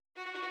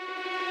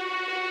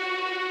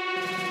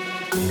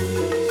Welcome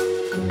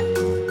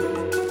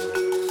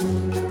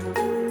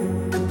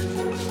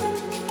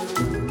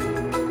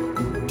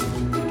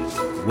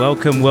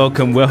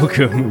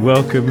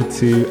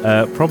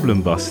to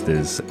Problem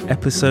Busters,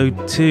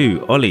 episode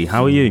 2. Ollie,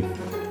 how are you?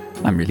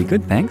 I'm really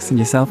good, thanks. And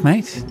yourself,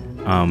 mate?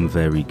 I'm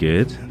very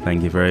good,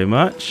 thank you very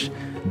much.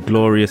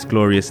 Glorious,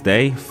 glorious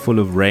day, full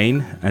of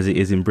rain, as it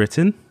is in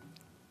Britain.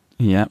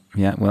 Yeah.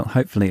 Well,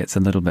 hopefully it's a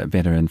little bit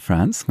better in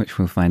France, which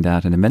we'll find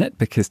out in a minute,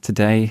 because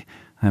today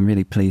I'm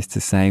really pleased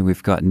to say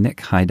we've got Nick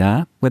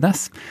Haidar with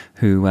us,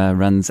 who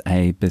runs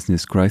a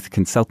business growth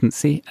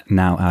consultancy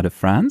now out of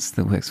France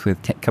that works with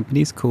tech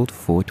companies called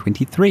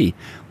 423.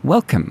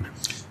 Welcome.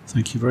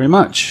 Thank you very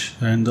much.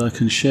 And I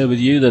can share with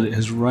you that it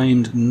has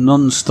rained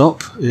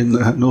non-stop in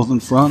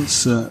northern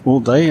France all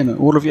day and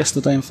all of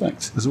yesterday, in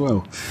fact, as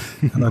well.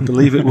 And I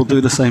believe it will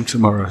do the same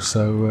tomorrow.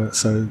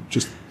 So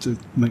just to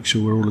make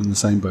sure we're all in the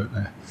same boat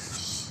there.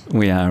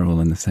 We are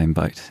all in the same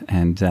boat.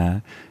 And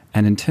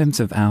in terms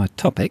of our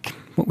topic,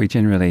 what we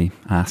generally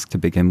ask to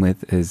begin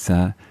with is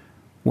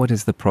what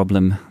is the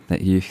problem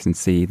that you can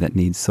see that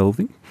needs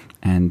solving,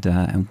 and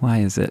why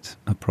is it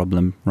a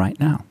problem right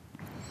now?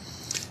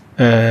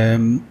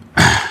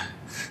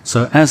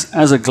 So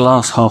as a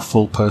glass half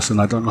full person,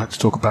 I don't like to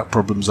talk about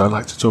problems. I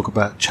like to talk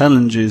about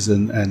challenges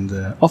and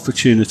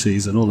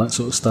opportunities and all that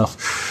sort of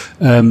stuff.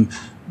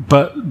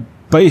 But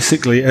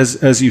basically,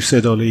 as you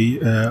said, Ollie,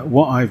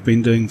 what I've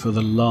been doing for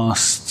the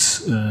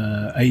last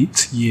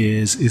 8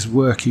 years is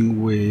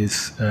working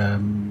with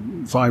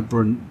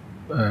vibrant,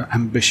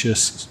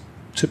 ambitious,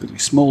 typically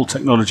small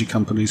technology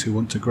companies who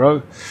want to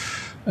grow.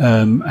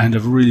 And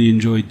have really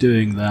enjoyed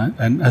doing that.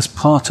 And as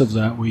part of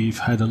that, we've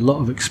had a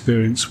lot of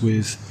experience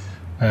with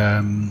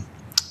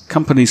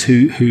companies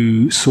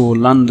who saw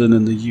London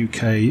and the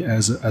UK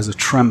as a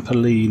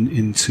trampoline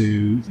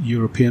into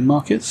European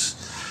markets.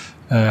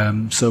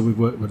 So we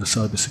worked with a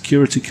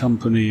cybersecurity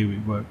company, we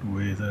worked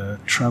with a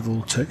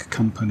travel tech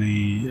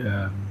company,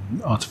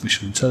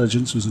 artificial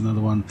intelligence was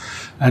another one,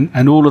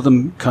 and all of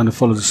them kind of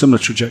followed a similar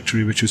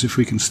trajectory, which was if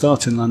we can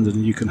start in London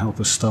and you can help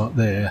us start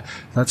there,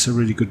 that's a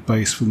really good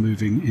base for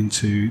moving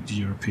into the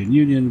European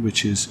Union,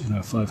 which is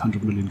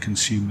 500 million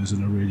consumers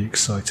and a really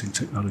exciting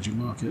technology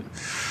market.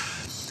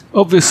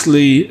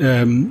 Obviously,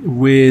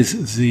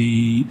 with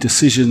the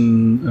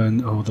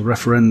decision or the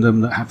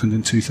referendum that happened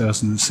in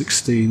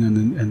 2016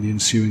 and the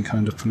ensuing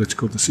kind of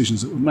political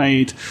decisions that were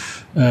made,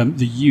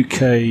 the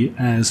UK,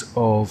 as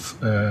of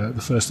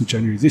the 1st of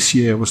January this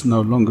year, was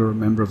no longer a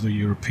member of the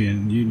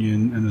European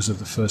Union, and as of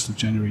the 1st of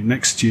January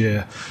next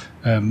year,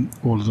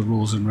 all of the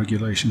rules and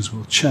regulations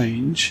will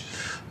change.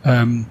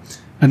 And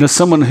as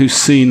someone who's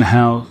seen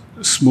how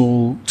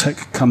small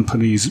tech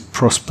companies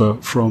prosper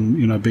from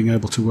being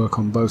able to work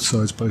on both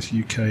sides, both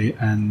UK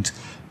and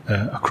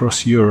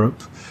across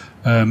Europe,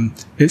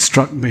 it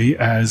struck me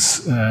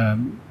as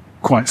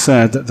quite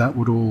sad that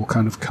would all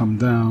kind of come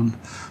down.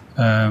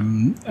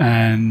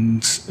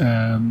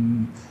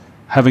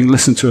 Having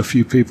listened to a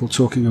few people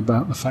talking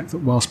about the fact that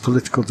whilst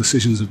political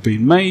decisions have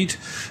been made,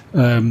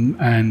 the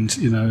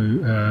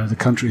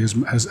country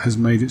has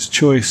made its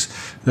choice,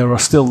 there are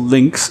still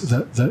links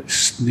that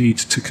need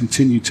to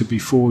continue to be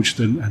forged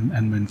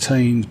and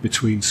maintained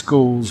between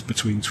schools,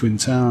 between twin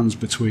towns,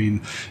 between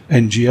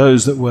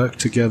NGOs that work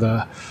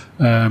together.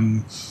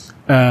 And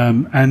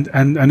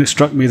it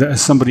struck me that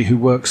as somebody who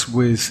works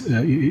with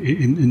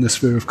in the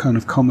sphere of kind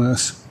of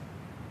commerce,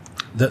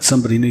 that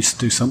somebody needs to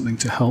do something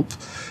to help.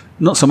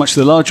 Not so much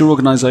the larger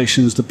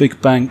organisations, the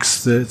big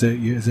banks, the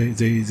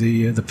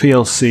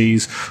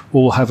PLCs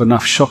all have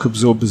enough shock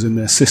absorbers in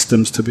their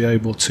systems to be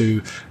able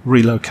to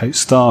relocate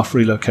staff,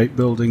 relocate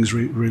buildings,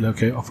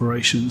 relocate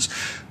operations.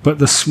 But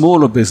the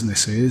smaller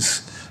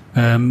businesses,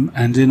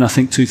 and in I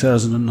think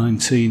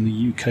 2019,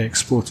 the UK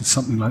exported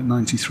something like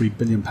 £93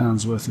 billion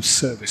worth of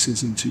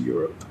services into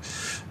Europe.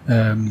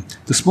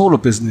 The smaller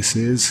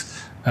businesses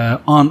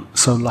aren't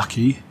so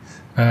lucky.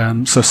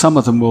 So some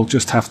of them will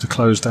just have to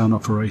close down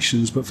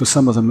operations, but for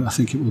some of them, I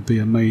think it will be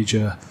a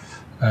major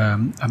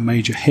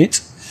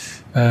hit.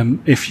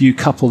 If you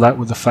couple that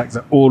with the fact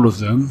that all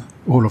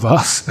of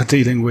us, are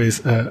dealing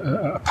with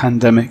a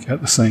pandemic at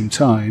the same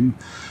time,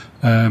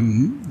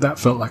 that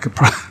felt like a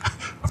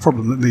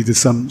problem that needed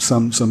some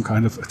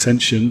kind of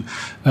attention.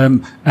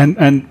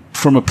 And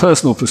from a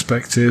personal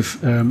perspective,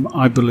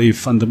 I believe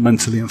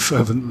fundamentally and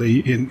fervently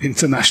in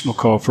international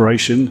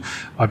cooperation.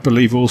 I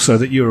believe also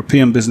that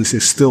European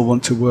businesses still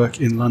want to work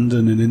in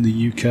London and in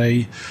the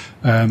UK.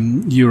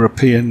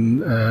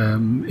 European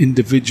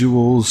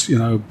individuals,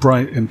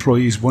 bright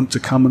employees want to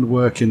come and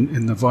work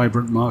in the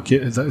vibrant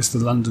market. That is the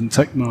London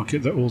tech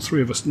market that all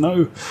three of us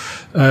know.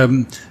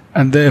 And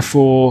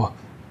therefore,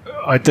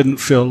 I didn't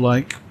feel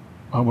like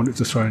I wanted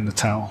to throw in the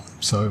towel,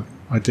 so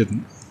I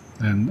didn't.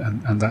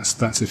 And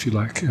that's if you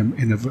like,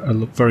 in a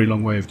very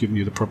long way of giving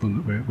you the problem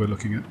that we're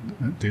looking at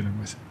dealing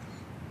with,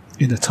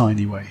 in a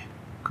tiny way,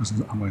 because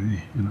I'm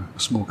only a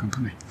small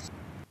company.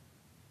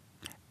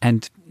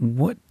 And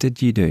what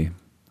did you do?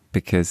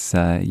 Because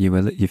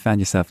you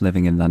found yourself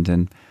living in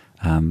London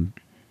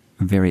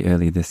very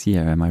early this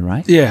year. Am I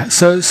right? Yeah.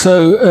 So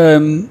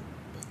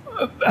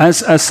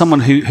as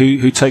someone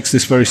who takes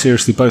this very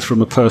seriously, both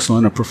from a personal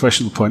and a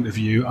professional point of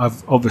view,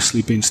 I've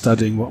obviously been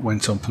studying what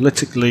went on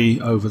politically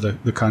over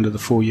the kind of the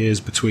 4 years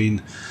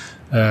between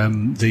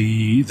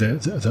the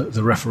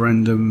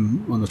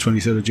referendum on the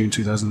 23rd of June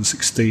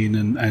 2016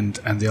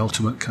 and the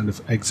ultimate kind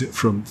of exit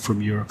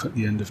from Europe at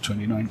the end of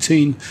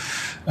 2019.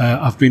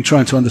 I've been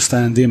trying to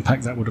understand the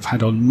impact that would have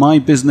had on my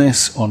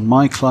business, on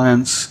my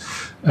clients,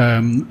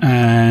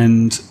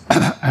 and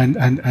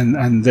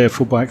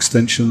therefore by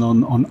extension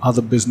on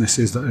other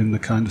businesses that are in the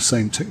kind of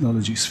same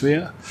technology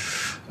sphere.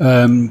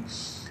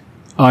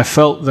 I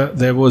felt that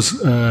there was,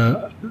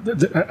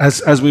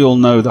 as we all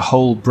know, the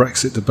whole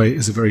Brexit debate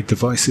is a very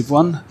divisive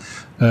one,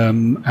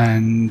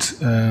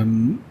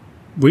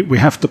 we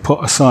have to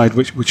put aside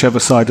whichever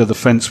side of the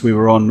fence we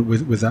were on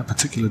with that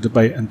particular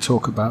debate and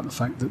talk about the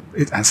fact that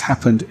it has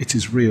happened, it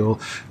is real.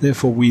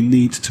 Therefore, we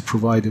need to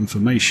provide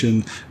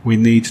information. We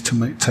need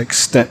to take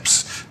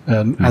steps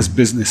as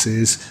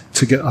businesses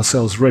to get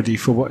ourselves ready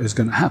for what is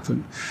going to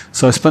happen.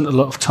 So I spent a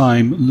lot of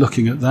time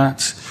looking at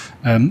that.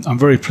 I'm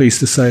very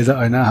pleased to say that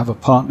I now have a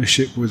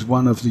partnership with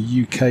one of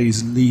the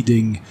UK's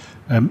leading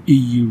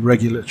EU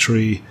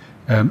regulatory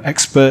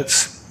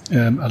experts,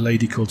 a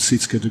lady called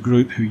Sietske de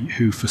Groot,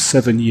 who for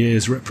 7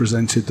 years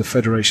represented the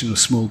Federation of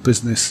Small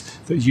Business,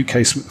 the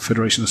UK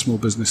Federation of Small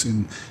Business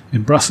in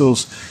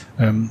Brussels.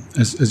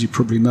 As you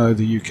probably know,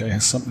 the UK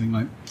has something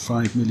like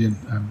 5 million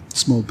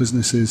small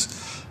businesses.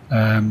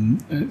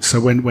 So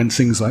when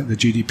things like the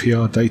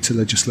GDPR data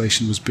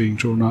legislation was being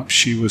drawn up,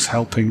 she was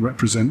helping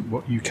represent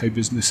what UK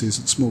businesses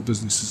and small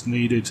businesses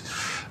needed.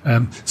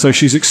 So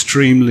she's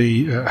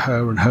extremely,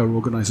 her and her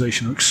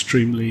organisation are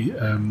extremely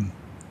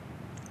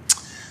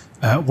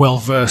well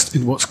versed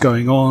in what's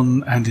going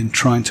on and in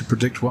trying to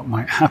predict what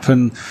might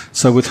happen.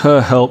 So with her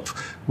help,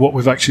 what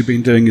we've actually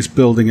been doing is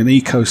building an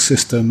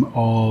ecosystem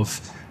of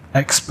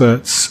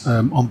experts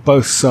on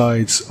both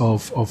sides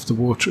of the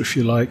water, if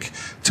you like,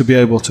 to be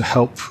able to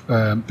help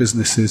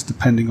businesses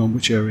depending on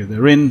which area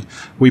they're in.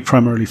 We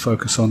primarily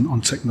focus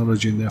on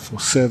technology and therefore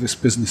service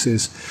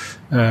businesses.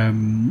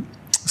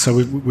 So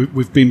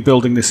we've been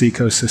building this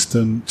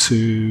ecosystem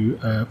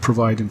to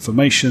provide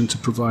information, to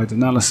provide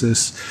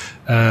analysis,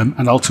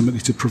 and ultimately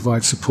to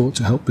provide support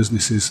to help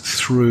businesses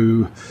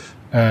through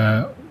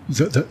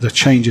the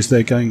changes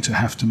they're going to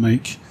have to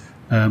make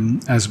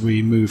as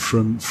we move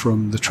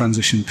from the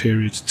transition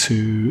period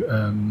to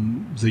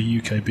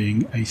the UK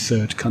being a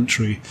third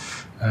country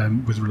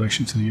with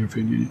relation to the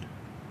European Union.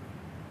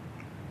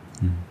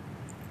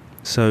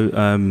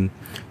 So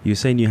you're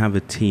saying you have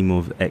a team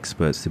of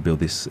experts to build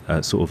this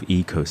sort of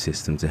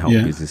ecosystem to help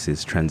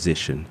businesses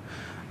transition.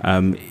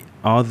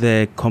 Are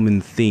there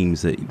common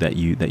themes that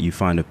you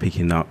find are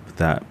picking up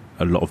that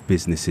a lot of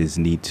businesses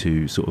need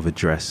to sort of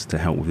address to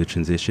help with the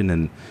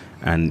transition?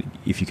 And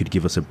if you could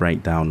give us a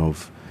breakdown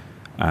of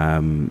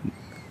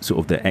sort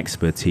of the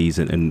expertise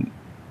and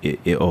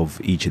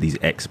of each of these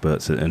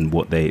experts and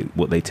what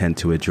they tend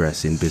to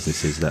address in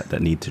businesses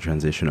that need to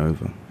transition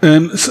over.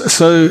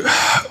 So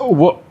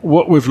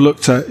what we've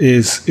looked at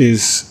is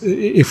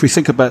if we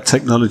think about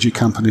technology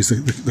companies,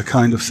 the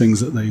kind of things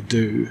that they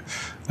do.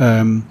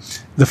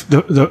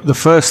 The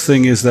first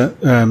thing is that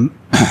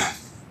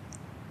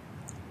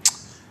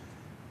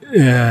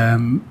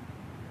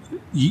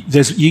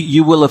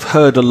you will have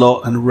heard a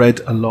lot and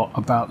read a lot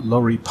about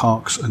lorry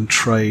parks and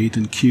trade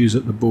and queues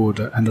at the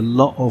border, and a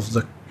lot of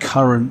the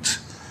current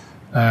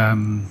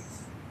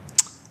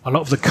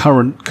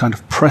kind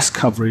of press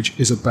coverage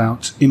is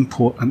about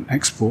import and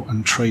export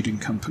and trading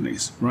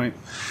companies, right?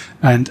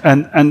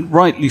 And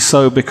rightly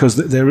so, because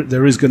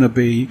there is going to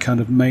be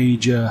kind of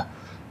major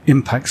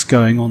impacts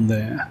going on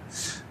there.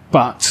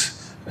 But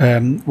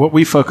what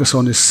we focus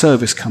on is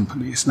service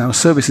companies. Now, a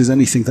service is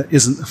anything that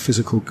isn't a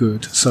physical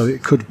good. So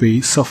it could be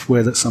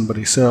software that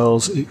somebody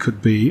sells. It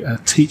could be a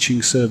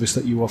teaching service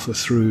that you offer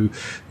through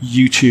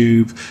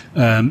YouTube.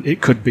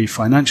 It could be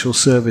financial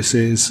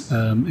services.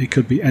 It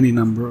could be any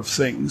number of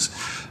things.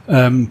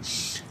 And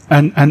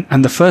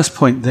the first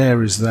point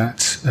there is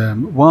that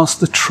whilst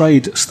the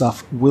trade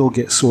stuff will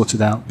get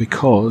sorted out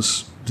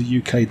because the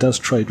UK does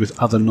trade with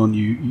other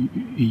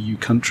non-EU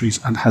countries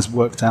and has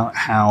worked out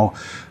how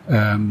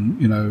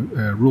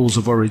rules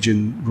of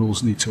origin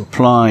rules need to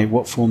apply,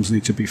 what forms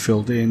need to be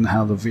filled in,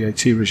 how the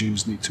VAT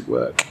regimes need to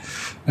work.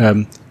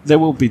 There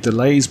will be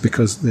delays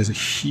because there's a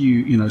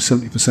huge,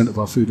 70% of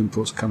our food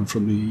imports are coming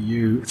from the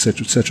EU,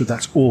 etc., etc.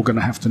 That's all going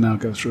to have to now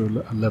go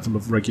through a level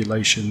of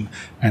regulation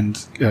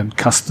and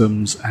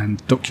customs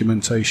and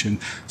documentation.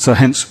 So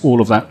hence all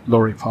of that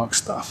lorry park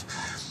stuff.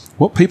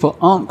 What people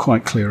aren't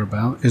quite clear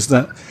about is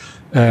that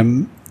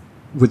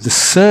with the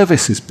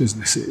services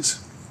businesses,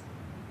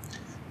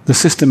 the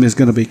system is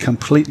going to be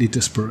completely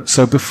disparate.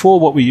 So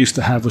before, what we used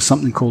to have was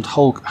something called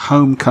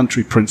home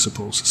country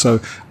principles. So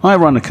I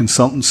run a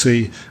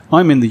consultancy,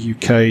 I'm in the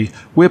UK,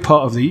 we're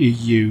part of the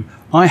EU,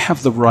 I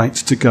have the right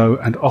to go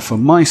and offer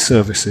my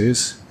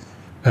services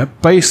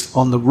based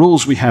on the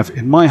rules we have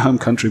in my home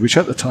country, which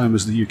at the time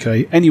was the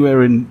UK,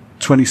 anywhere in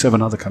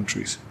 27 other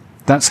countries.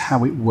 That's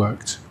how it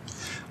worked.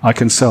 I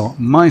can sell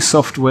my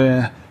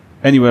software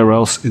anywhere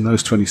else in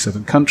those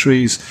 27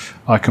 countries.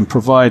 I can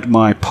provide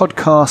my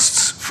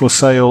podcasts for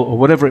sale or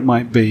whatever it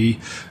might be.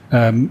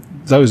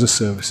 Those are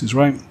services,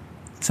 right?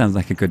 Sounds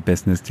like a good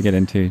business to get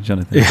into,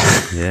 Jonathan.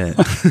 Yeah.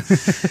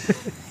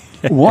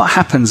 What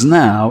happens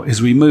now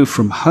is we move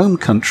from home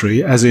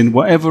country, as in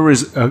whatever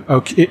is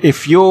okay.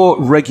 If you're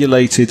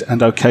regulated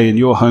and okay in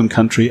your home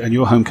country, and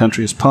your home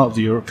country is part of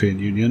the European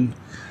Union,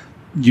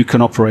 you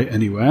can operate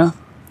anywhere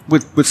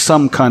with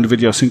some kind of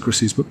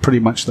idiosyncrasies, but pretty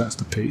much that's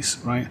the piece,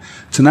 right?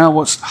 So now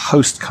what's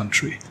host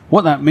country?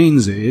 What that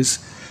means is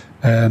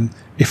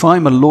if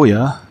I'm a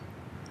lawyer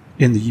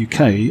in the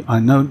UK, I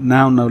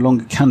now no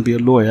longer can be a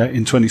lawyer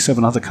in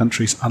 27 other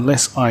countries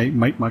unless I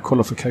make my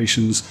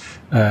qualifications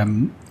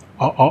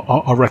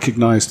are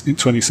recognised in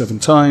 27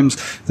 times.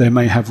 They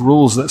may have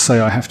rules that say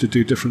I have to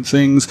do different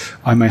things.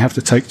 I may have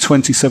to take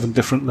 27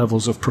 different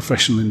levels of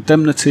professional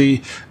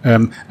indemnity.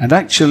 And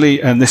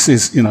actually, and this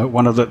is,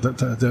 one of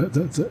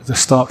the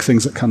stark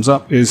things that comes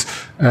up is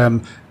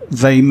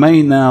they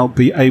may now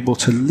be able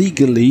to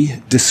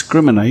legally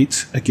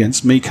discriminate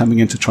against me coming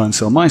in to try and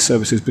sell my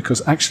services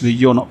because actually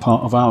you're not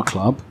part of our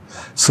club.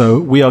 So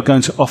we are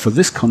going to offer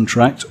this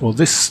contract or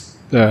this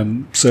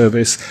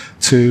service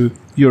to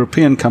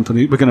European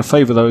companies. We're going to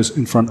favour those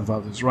in front of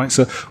others, right?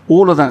 So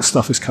all of that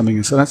stuff is coming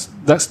in. So that's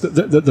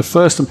the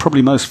first and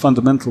probably most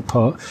fundamental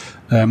part.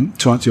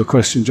 To answer your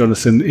question,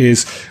 Jonathan,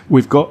 is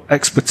we've got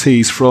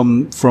expertise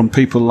from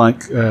people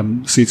like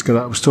Sietske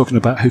that I was talking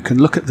about, who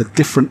can look at the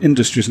different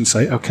industries and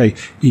say, okay,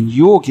 in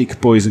your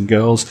gig, boys and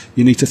girls,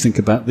 you need to think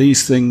about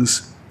these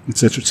things,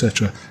 etc.,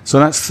 etc. So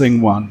that's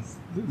thing one.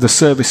 The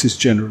services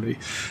generally.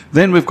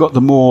 Then we've got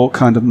the more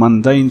kind of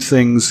mundane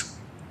things.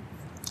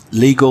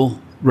 Legal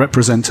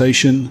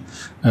representation,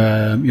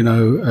 how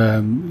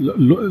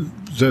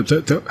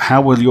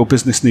will your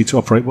business need to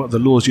operate, what are the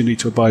laws you need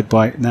to abide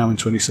by now in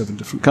 27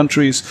 different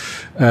countries.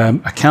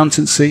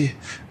 Accountancy,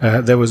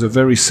 there was a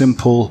very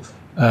simple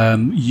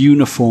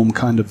uniform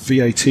kind of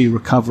VAT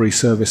recovery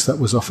service that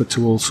was offered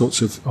to all sorts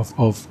to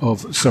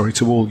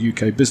all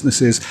UK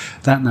businesses.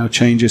 That now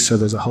changes, so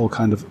there's a whole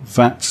kind of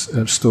VAT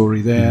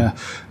story there.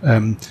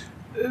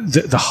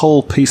 The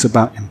whole piece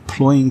about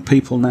employing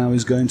people now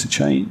is going to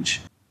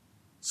change.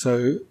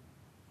 So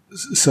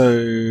the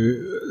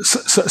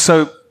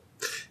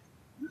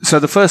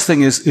first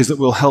thing is that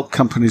we'll help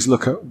companies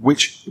look at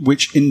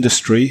which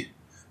industry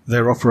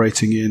they're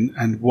operating in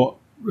and what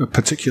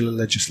particular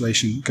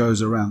legislation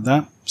goes around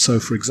that. So,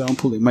 for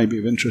example, it may be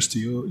of interest to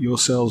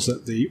yourselves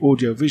that the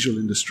audiovisual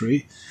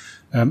industry,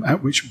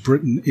 at which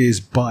Britain is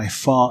by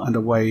far and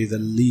away the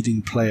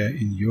leading player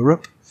in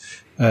Europe,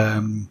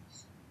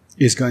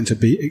 is going to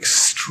be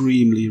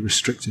extremely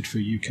restricted for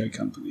UK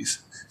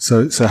companies.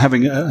 So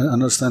having an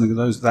understanding of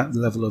that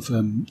level of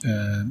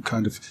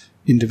kind of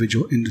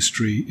individual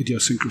industry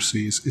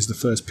idiosyncrasies is the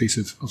first piece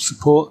of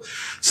support.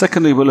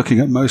 Secondly, we're looking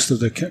at most of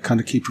the kind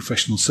of key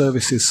professional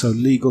services, so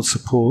legal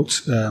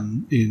support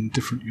in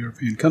different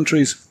European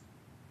countries,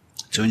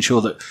 to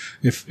ensure that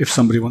if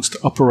somebody wants to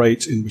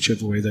operate in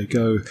whichever way they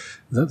go,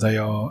 that they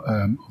are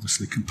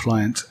obviously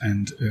compliant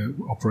and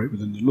operate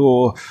within the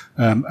law.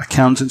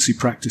 Accountancy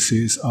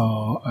practices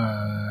are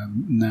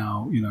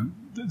now,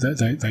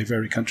 they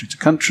vary country to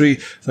country.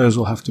 Those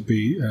will have to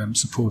be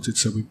supported.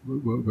 So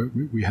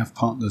we have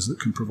partners that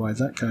can provide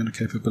that kind of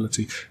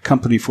capability.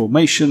 Company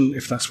formation,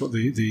 if that's what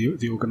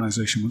the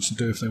organisation wants to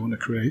do, if they want to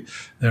create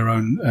their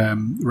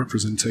own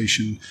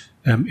representation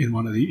in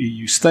one of the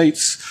EU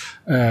states.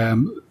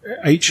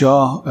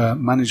 HR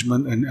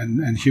management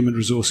and human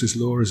resources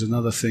law is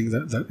another thing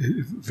that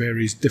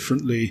varies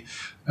differently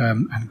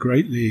and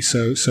greatly.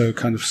 So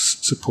kind of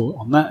support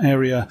on that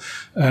area.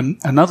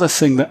 Another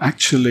thing that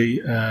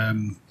actually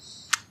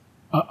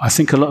I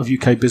think a lot of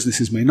UK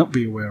businesses may not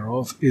be aware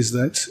of is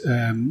that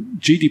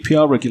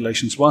GDPR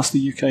regulations, whilst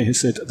the UK has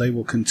said they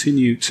will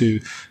continue to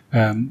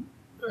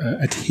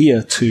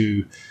adhere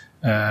to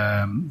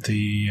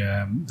the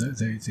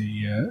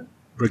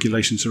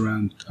regulations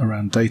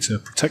around data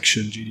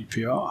protection,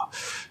 GDPR.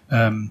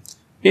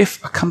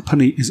 If a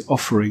company is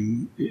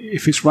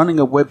if it's running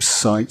a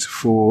website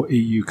for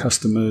EU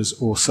customers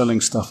or selling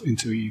stuff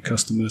into EU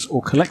customers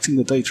or collecting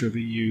the data of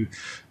EU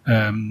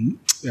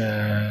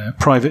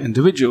private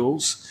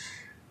individuals,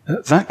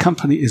 that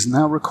company is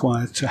now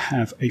required to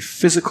have a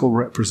physical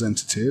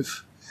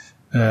representative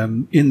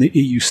in the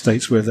EU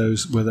states where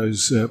those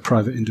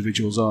private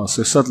individuals are.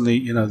 So suddenly,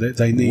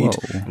 they need.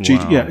 Wow.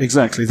 Yeah,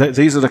 exactly.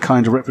 These are the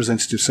kind of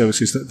representative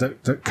services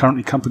that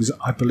currently companies,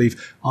 I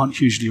believe, aren't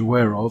hugely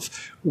aware of.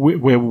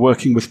 We're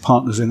working with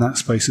partners in that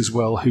space as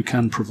well who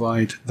can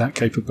provide that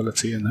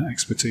capability and that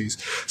expertise.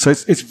 So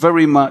it's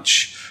very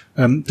much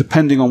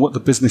depending on what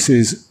the business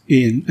is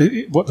and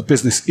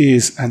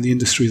the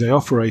industry they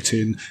operate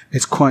in,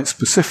 it's quite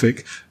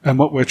specific. And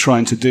what we're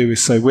trying to do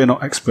is say we're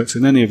not experts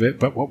in any of it,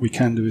 but what we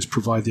can do is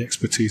provide the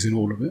expertise in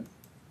all of it.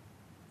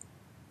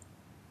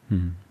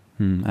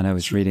 And I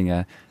was reading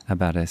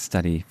about a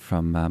study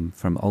from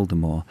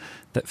Aldermore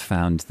that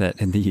found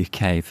that in the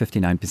UK,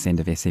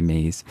 59% of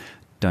SMEs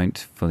don't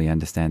fully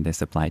understand their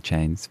supply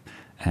chains,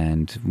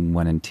 and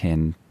 1 in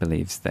 10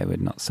 believes they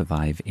would not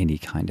survive any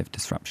kind of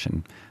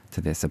disruption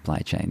to their supply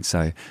chain.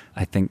 So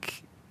I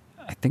think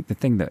the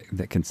thing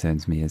that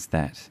concerns me is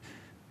that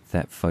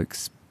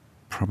folks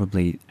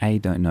probably A,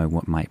 don't know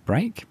what might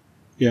break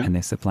in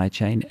their supply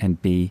chain,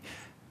 and B,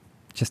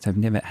 just have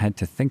never had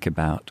to think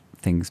about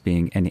things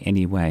being in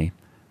any way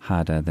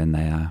harder than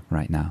they are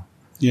right now.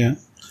 Yeah.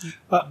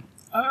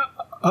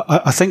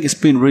 I think it's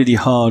been really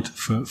hard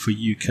for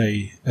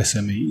UK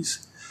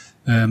SMEs.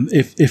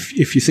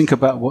 If you think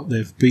about what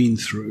they've been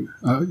through,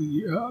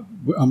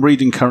 I'm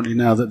reading currently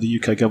now that the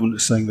UK government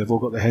is saying they've all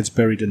got their heads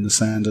buried in the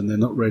sand and they're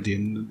not ready,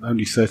 and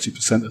only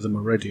 30% of them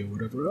are ready, or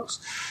whatever else.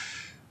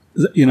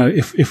 You know,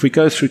 if we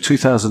go through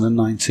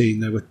 2019,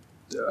 there were,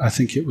 I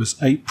think it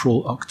was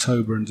April,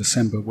 October, and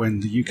December when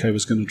the UK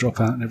was going to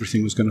drop out and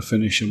everything was going to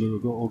finish, and we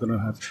were all going to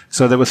have.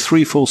 So there were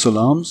 3 false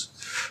alarms,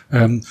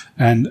 and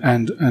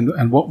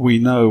what we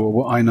know, or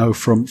what I know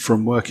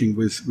from working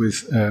with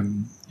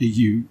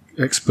EU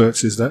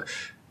experts, is that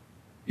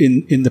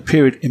in the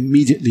period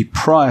immediately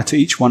prior to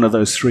each one of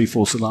those 3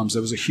 false alarms,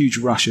 there was a huge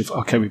rush of,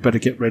 okay, we better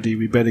get ready,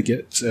 we better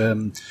get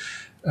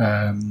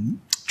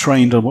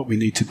trained on what we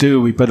need to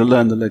do, we better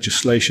learn the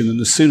legislation.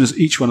 And as soon as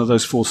each one of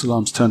those false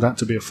alarms turned out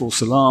to be a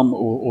false alarm,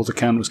 or the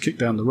can was kicked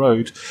down the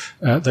road,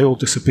 they all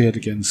disappeared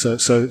again. So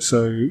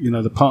you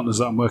know, the partners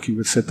that I'm working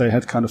with said they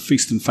had kind of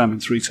feast and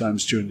famine 3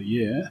 times during the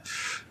year.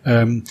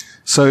 But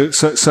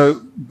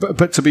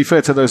to be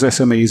fair to those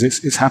SMEs,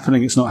 it's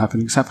happening, it's not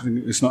happening, it's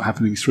happening, it's not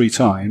happening 3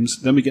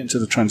 times. Then we get into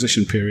the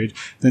transition period.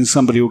 Then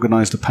somebody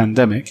organised a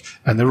pandemic,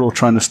 and they're all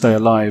trying to stay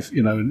alive,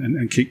 you know,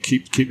 and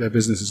keep their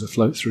businesses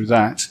afloat through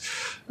that.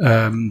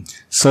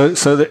 So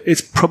that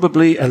it's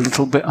probably a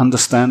little bit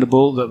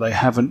understandable that they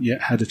haven't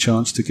yet had a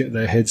chance to get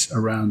their heads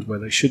around where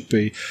they should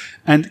be.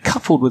 And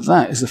coupled with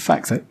that is the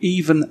fact that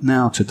even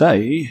now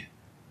today,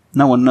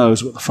 no one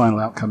knows what the final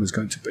outcome is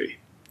going to be.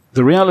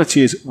 The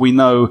reality is we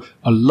know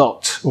a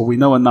lot, or we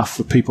know enough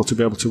for people to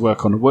be able to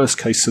work on a worst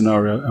case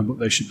scenario and what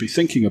they should be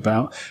thinking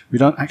about. We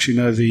don't actually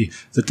know the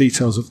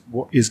details of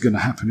what is going to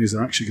happen. Is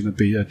there actually going to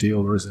be a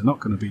deal, or is there not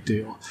going to be a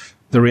deal?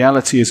 The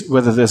reality is,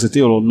 whether there's a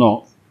deal or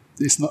not,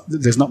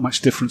 there's not much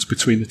difference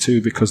between the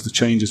two, because the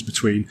changes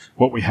between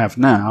what we have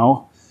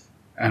now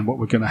and what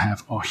we're going to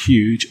have are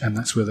huge, and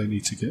that's where they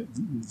need to get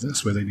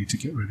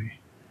ready.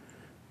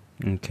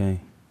 Okay.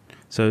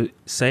 So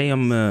say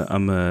I'm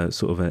an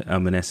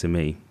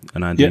SME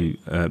and I do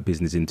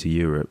business into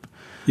Europe.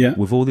 Yeah.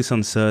 With all this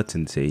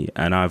uncertainty,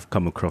 and I've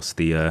come across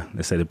the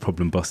let's say the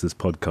Problem Busters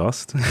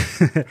podcast.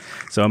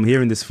 So I'm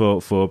hearing this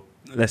for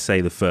let's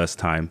say the first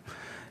time.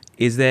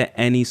 Is there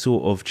any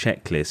sort of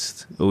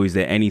checklist, or is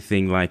there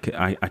anything like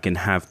I can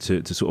have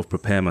to sort of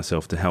prepare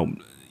myself to help,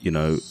 you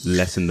know,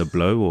 lessen the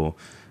blow? Or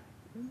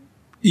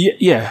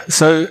yeah.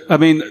 So I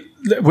mean,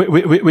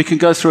 we can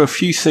go through a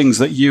few things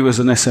that you as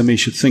an SME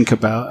should think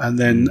about, and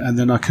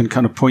then I can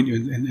kind of point you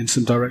in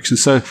some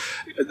directions. So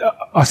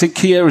I think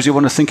key areas you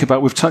want to think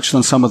about, we've touched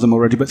on some of them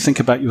already, but think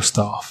about your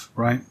staff,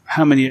 right?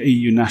 How many are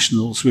EU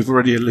nationals? We've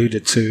already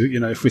alluded to, you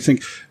know, if we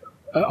think,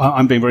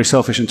 I'm being very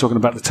selfish and talking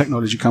about the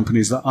technology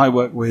companies that I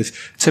work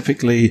with.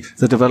 Typically,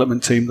 the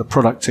development team, the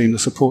product team, the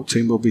support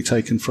team will be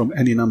taken from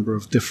any number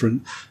of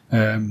different,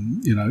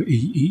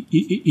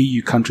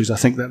 EU countries. I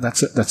think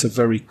that's a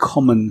very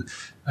common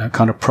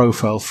kind of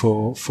profile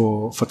for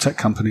tech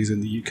companies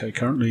in the UK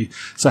currently.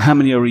 So, how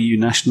many are EU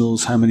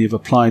nationals? How many have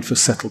applied for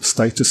settled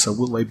status? So,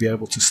 will they be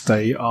able to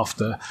stay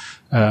after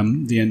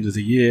the end of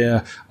the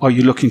year? Are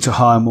you looking to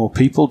hire more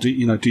people? Do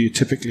you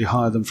typically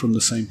hire them from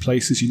the same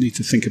places? You need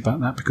to think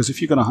about that, because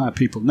if you're going to hire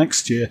people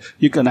next year,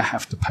 you're going to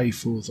have to pay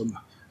for them.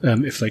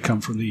 If they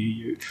come from the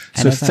EU.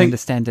 And as I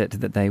understand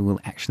it, that they will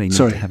actually need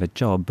to have a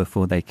job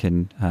before they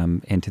can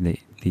enter the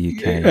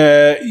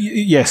UK.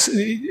 Yes.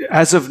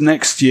 As of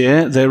next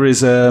year, there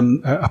is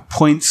a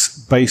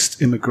points-based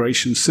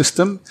immigration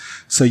system.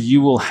 So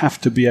you will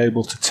have to be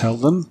able to tell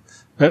them,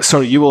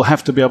 you will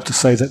have to be able to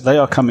say that they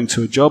are coming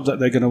to a job that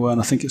they're going to earn,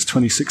 I think it's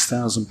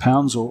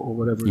 £26,000 or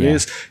whatever it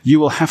is.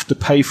 You will have to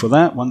pay for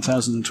that,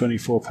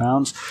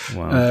 £1,024.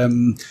 Wow.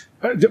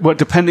 Well,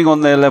 depending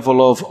on their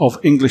level of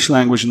English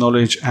language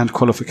knowledge and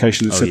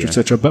qualification, etc.,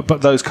 etc.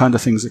 But those kind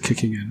of things are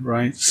kicking in,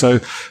 right? So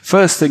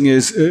first thing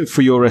is,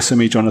 for your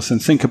SME, Jonathan,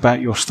 think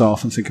about your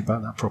staff and think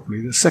about that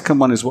properly. The second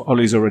one is what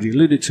Ollie's already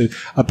alluded to.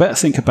 I better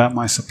think about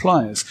my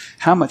suppliers.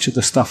 How much of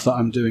the stuff that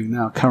I'm doing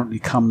now currently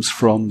comes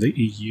from the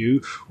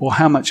EU, or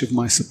how much of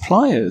my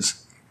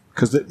suppliers,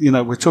 because,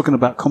 we're talking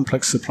about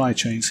complex supply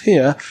chains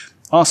here,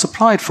 are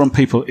supplied from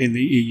people in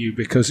the EU,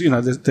 because,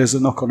 there's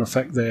a knock-on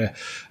effect there.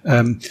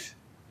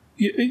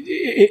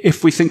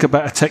 If we think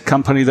about a tech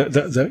company that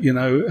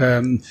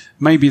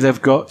maybe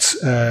they've got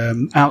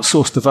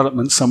outsourced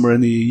development somewhere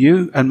in the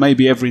EU, and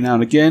maybe every now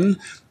and again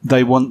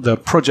they want the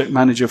project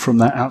manager from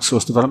that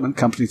outsourced development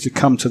company to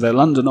come to their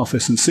London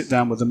office and sit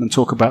down with them and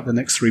talk about the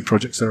next 3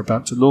 projects they're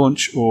about to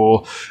launch,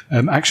 or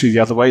actually the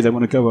other way, they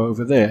want to go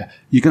over there.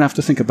 You're going to have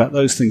to think about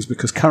those things,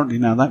 because currently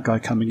now that guy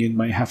coming in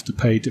may have to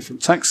pay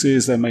different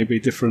taxes. There may be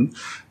different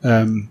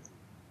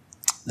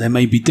there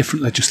may be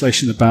different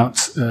legislation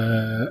about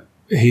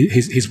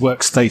his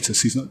work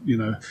status. He's not,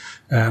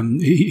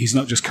 he's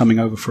not just coming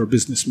over for a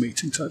business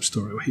meeting type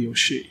story, or he or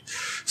she.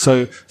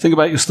 So think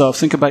about your staff,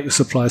 think about your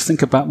suppliers,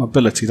 think about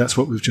mobility. That's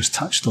what we've just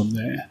touched on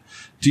there.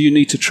 Do you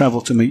need to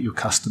travel to meet your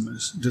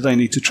customers? Do they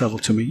need to travel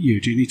to meet you?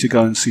 Do you need to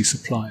go and see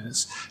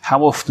suppliers?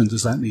 How often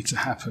does that need to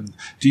happen?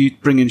 Do you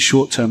bring in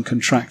short-term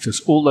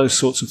contractors? All those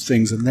sorts of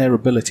things, and their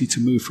ability to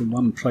move from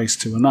one place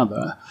to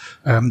another.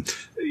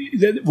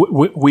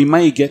 We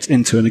may get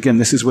into, and again,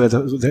 this is where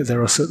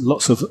there are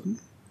lots of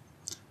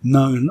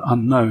known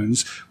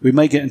unknowns. We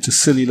may get into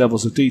silly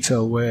levels of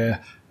detail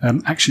where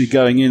actually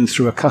going in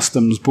through a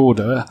customs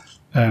border,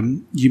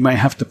 you may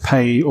have to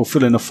pay or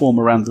fill in a form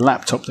around the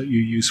laptop that you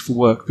use for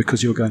work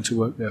because you're going to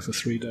work there for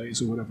 3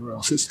 days or whatever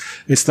else.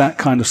 It's that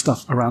kind of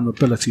stuff around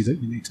mobility that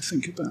you need to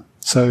think about.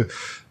 So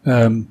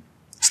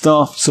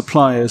staff,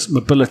 suppliers,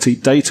 mobility,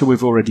 data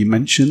we've already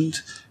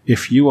mentioned.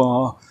 If you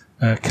are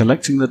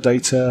collecting the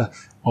data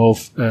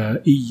of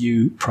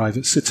EU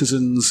private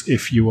citizens,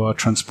 if you are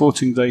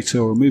transporting data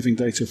or moving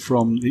data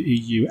from the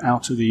EU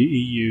out of the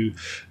EU,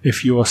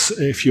 if you're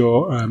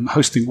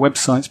hosting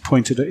websites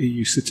pointed at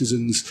EU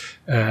citizens,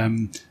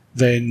 then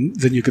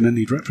you're going to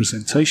need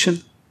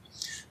representation.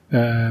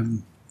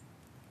 And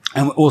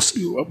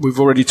also, we've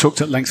already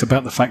talked at length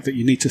about the fact that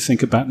you need to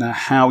think about now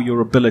how your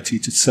ability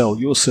to sell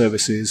your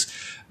services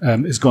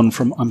has gone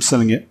from I'm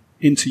selling it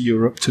into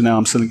Europe to now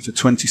I'm selling it to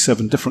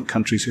 27 different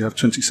countries who have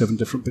 27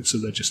 different bits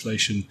of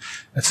legislation,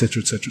 et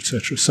cetera, et cetera, et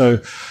cetera. So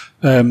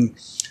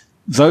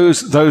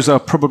those are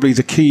probably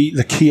the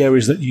key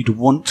areas that you'd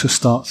want to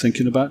start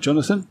thinking about,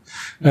 Jonathan.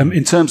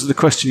 In terms of the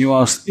question you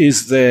asked,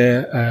 is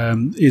there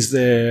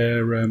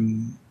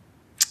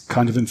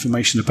kind of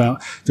information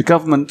about the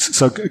government?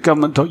 So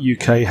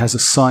government.uk has a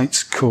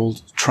site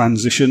called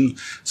Transition.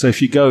 So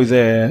if you go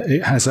there,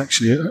 it has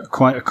actually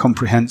quite a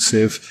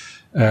comprehensive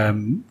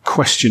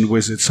question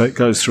wizard. So it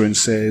goes through and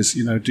says,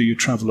 do you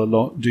travel a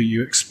lot? Do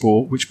you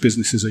export? Which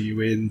businesses are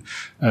you in?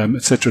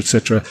 Et cetera, et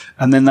cetera.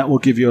 And then that will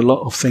give you a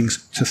lot of things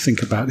to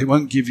think about. It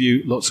won't give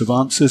you lots of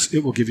answers.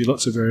 It will give you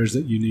lots of areas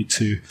that you need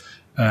to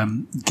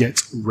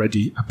get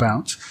ready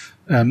about.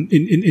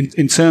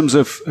 In terms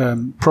of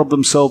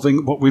problem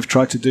solving, what we've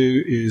tried to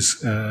do is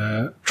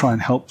try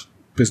and help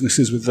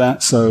businesses with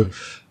that. So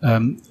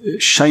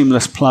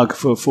shameless plug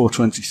for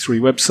 423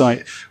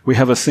 website. We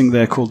have a thing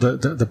there called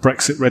the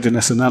Brexit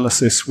readiness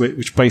analysis,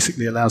 which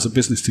basically allows a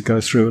business to go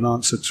through and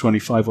answer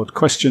 25 odd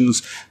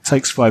questions.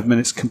 Takes 5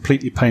 minutes,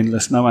 completely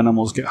painless. No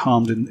animals get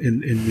harmed in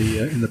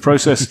the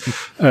process.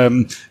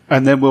 And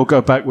then we'll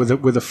go back with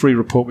a free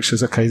report which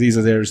says, okay, these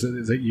are the areas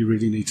that you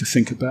really need to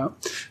think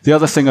about. The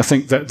other thing I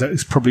think that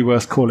is probably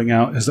worth calling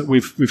out is that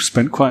we've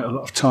spent quite a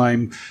lot of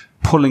time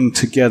pulling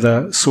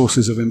together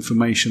sources of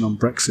information on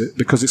Brexit,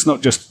 because it's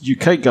not just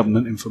UK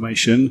government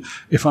information.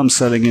 If I'm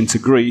selling into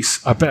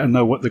Greece, I better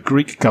know what the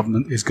Greek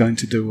government is going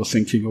to do or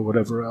thinking or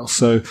whatever else.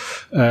 So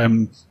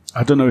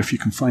I don't know if you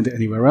can find it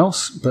anywhere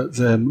else, but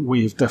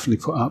we have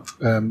definitely put up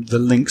the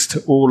links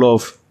to all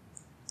of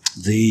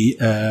the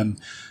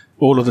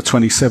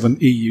 27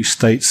 EU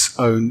states'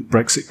 own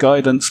Brexit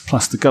guidance,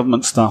 plus the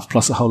government stuff,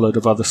 plus a whole load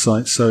of other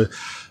sites. So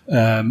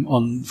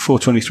on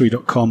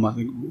 423.com, I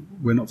think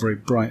we're not very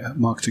bright at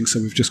marketing, so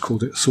we've just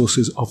called it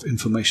Sources of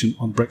Information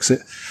on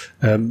Brexit.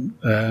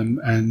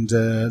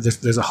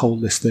 There's a whole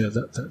list there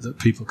that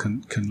people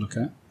can look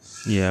at.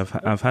 Yeah,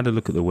 I've had a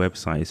look at the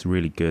website. It's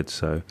really good.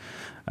 So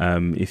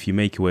if you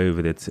make your way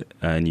over there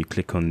and you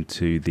click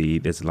onto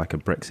there's like a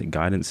Brexit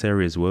guidance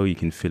area as well. You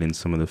can fill in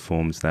some of the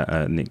forms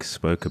that Nick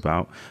spoke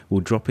about.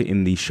 We'll drop it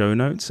in the show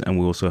notes, and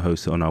we'll also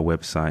host it on our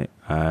website,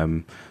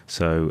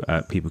 so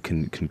people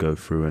can go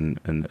through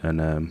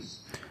and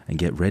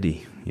get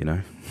ready.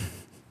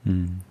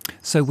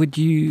 So would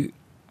you,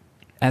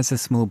 as a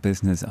small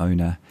business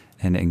owner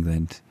in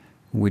England,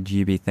 would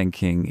you be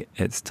thinking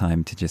it's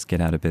time to just get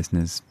out of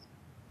business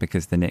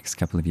because the next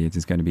couple of years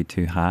is going to be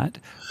too hard,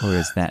 or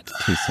is that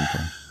too simple?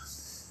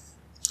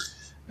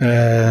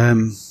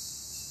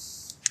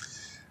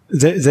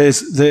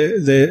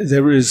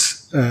 There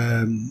is,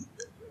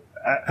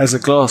 as a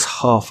glass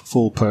half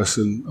full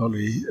person,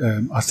 Ollie,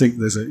 I think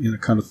there's a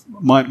kind of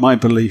my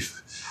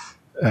belief,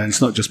 and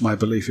it's not just my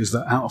belief, is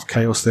that out of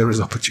chaos there is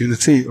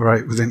opportunity.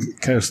 Right, within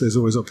chaos there's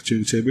always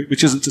opportunity,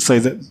 which isn't to say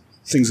that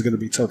things are going to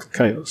be total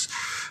chaos,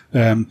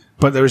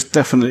 but there is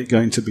definitely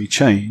going to be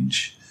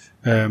change.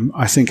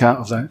 I think out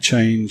of that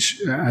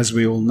change, as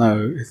we all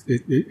know,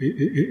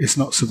 it's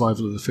not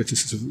survival of the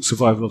fittest; it's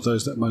survival of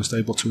those that are most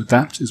able to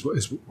adapt. Is what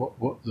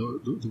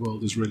the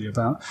world is really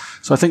about.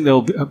 So I think there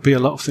will be a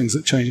lot of things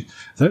that change.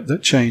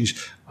 That change.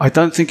 I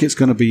don't think it's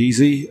going to be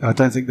easy. I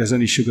don't think there's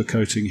any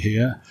sugarcoating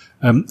here,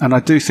 and I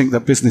do think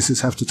that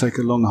businesses have to take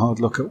a long, hard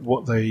look at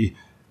what they.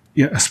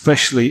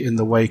 Especially in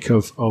the wake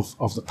of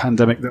the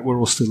pandemic that we're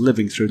all still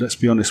living through. Let's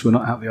be honest, we're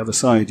not out the other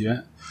side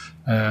yet,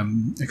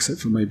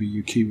 except for maybe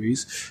you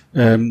Kiwis.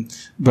 At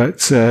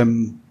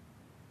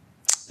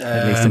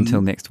least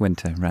until next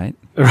winter, right?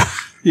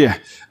 Yeah.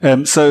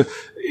 So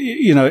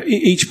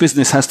each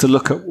business has to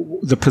look at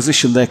the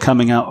position they're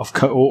coming out of,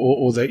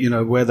 or they,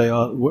 where they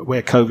are,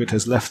 where COVID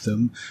has left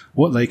them,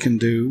 what they can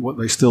do, what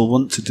they still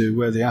want to do,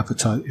 where the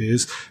appetite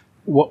is,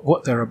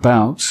 what they're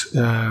about,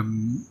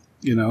 and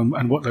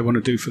what they want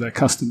to do for their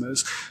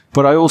customers.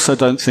 But I also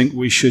don't think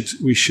we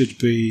should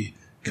be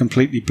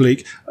completely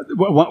bleak.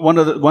 One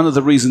of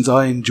the reasons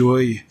I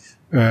enjoy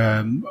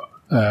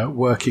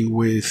working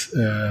with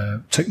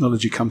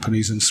technology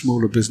companies and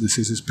smaller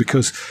businesses is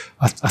because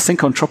I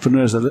think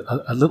entrepreneurs are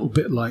a little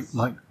bit like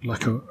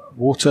a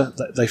water.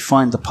 They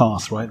find the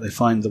path, right? They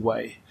find the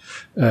way,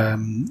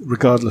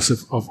 regardless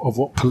of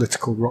what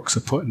political rocks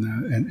are put in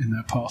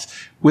their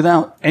path.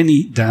 Without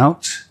any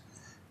doubt,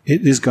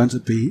 it is going to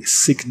be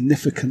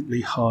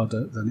significantly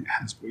harder than it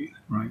has been,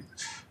 right?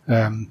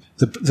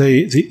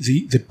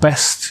 The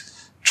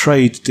best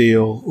trade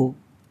deal, or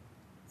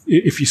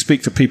if you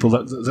speak to people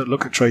that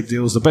look at trade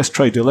deals, the best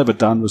trade deal ever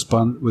done was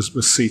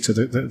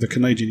CETA, the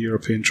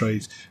Canadian-European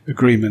Trade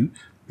Agreement,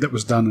 that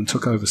was done and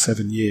took over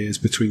 7 years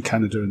between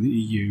Canada and the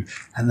EU,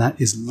 and that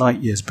is light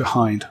years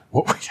behind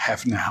what we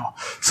have now.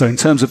 So in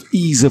terms of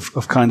ease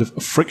of kind of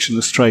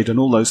frictionless trade and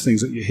all those things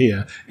that you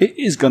hear, it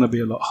is going to be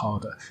a lot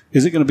harder.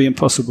 Is it going to be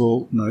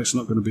impossible? No, it's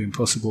not going to be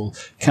impossible.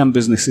 Can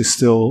businesses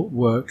still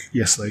work?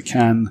 Yes, they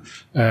can.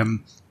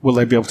 Will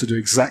they be able to do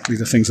exactly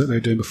the things that they were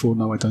doing before?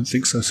 No, I don't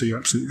think so. So you're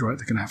absolutely right.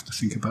 They're going to have to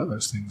think about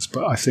those things.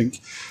 But I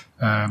think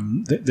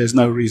there's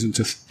no reason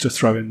to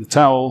throw in the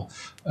towel.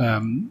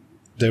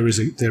 There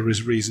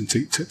is reason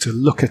to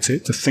look at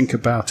it, to think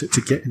about it, to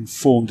get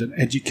informed and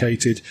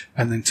educated,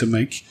 and then to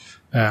make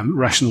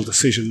rational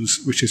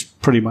decisions, which is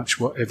pretty much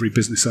what every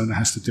business owner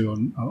has to do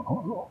on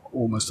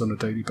almost on a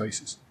daily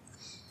basis.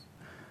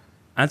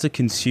 As a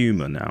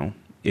consumer now,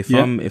 if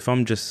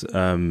I'm just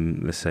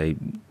let's say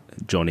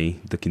Johnny,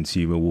 the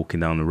consumer,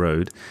 walking down the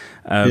road,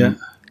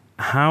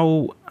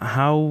 how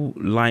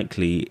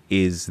likely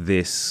is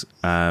this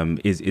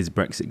is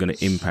Brexit going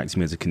to impact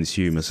me as a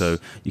consumer? So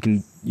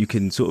you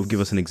can sort of give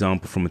us an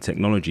example from a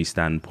technology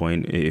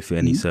standpoint, if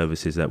any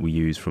services that we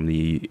use from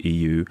the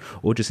EU,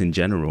 or just in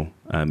general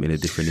in a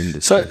different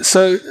industry.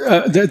 So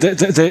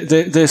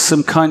there's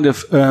some kind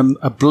of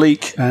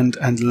oblique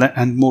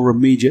and more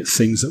immediate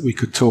things that we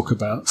could talk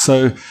about.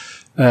 So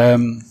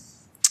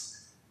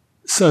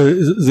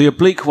the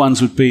oblique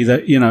ones would be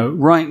that,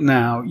 right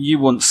now you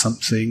want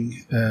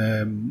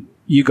something,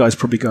 you guys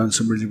probably go on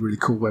some really, really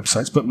cool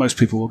websites, but most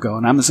people will go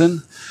on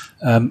Amazon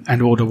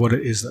and order what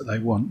it is that they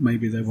want.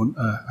 Maybe they want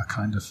a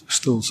kind of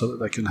stool so that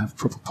they can have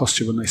proper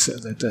posture when they sit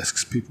at their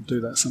desks. People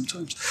do that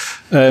sometimes.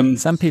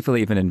 Some people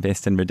even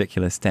invest in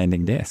ridiculous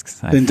standing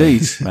desks.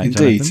 Indeed.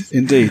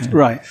 Yeah.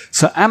 Right.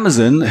 So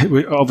Amazon,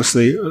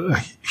 obviously a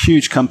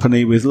huge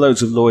company with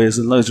loads of lawyers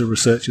and loads of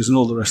researchers and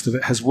all the rest of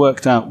it, has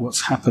worked out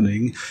what's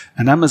happening.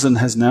 And Amazon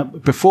has now,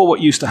 before,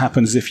 what used to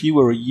happen is if you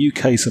were a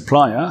UK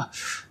supplier,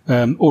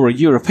 or a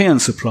European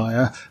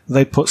supplier,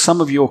 they put some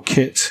of your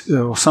kit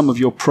or some of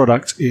your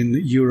product in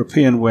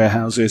European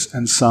warehouses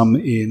and some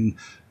in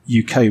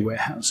UK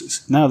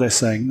warehouses. Now they're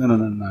saying,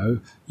 no.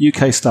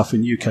 UK stuff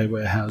in UK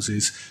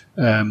warehouses,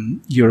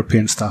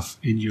 European stuff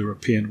in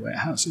European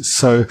warehouses.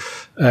 So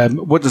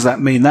what does that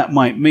mean? That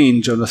might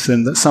mean,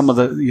 Jonathan, that some of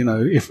the,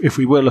 if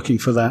we were looking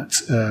for that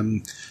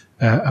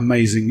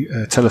amazing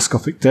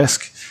telescopic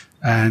desk,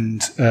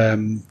 and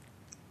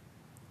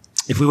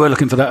if we were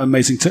looking for that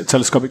amazing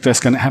telescopic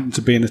desk and it happened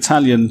to be an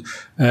Italian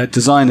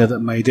designer that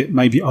made it,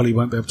 maybe Ollie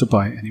won't be able to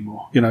buy it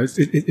anymore.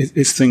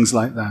 It's things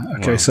like that.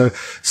 Okay, wow.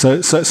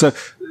 So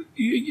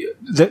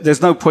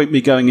there's no point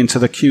me going into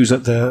the queues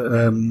at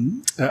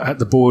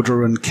the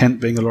border and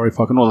Kent being a lorry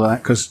park and all of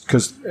that,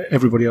 because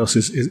everybody else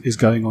is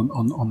going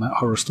on that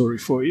horror story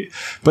for you.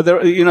 But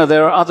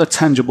there are other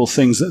tangible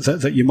things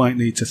that you might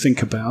need to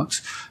think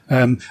about.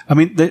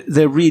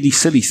 They're really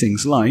silly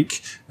things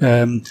like,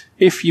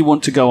 if you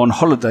want to go on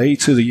holiday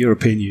to the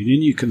European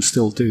Union, you can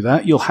still do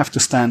that. You'll have to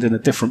stand in a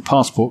different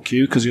passport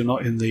queue because you're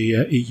not in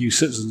the EU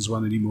citizens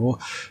one anymore.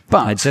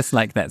 But I just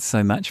like that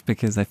so much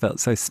because I felt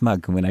so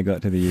smug when I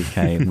got to the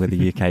UK with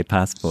a UK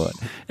passport.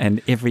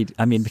 And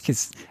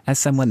because as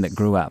someone that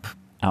grew up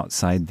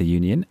outside the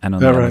Union and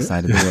on the other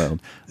side of the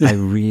world, I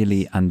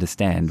really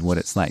understand what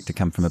it's like to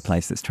come from a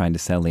place that's trying to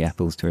sell the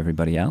apples to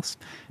everybody else,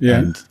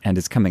 and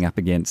is coming up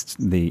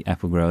against the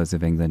apple growers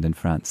of England and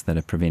France that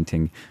are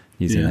preventing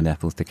New Zealand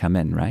apples to come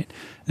in, right?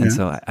 And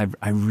so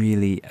I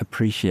really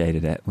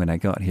appreciated it when I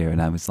got here,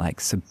 and I was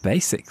like, so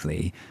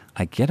basically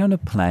I get on a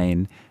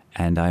plane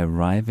and I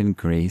arrive in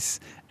Greece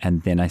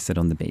and then I sit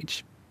on the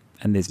beach,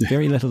 and there's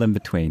very little in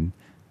between.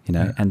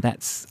 And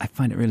I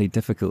find it really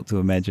difficult to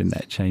imagine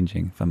that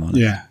changing, if I'm honest.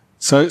 Yeah.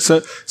 So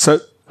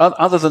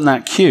other than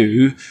that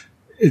queue,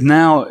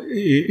 now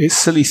it's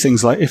silly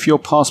things like if your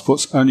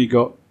passport's only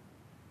got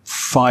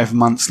 5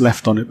 months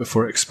left on it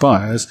before it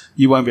expires,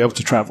 you won't be able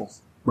to travel,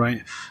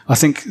 right? I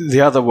think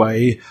the other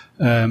way,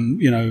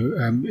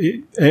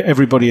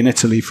 everybody in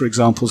Italy, for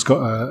example, has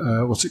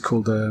got what's it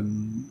called?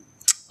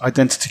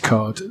 identity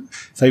card.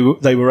 They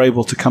were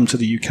able to come to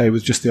the UK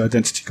with just the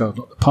identity card,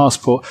 not the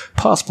passport.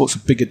 Passport's a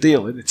bigger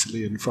deal in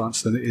Italy and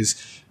France than it is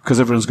because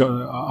everyone's got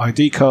an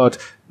ID card.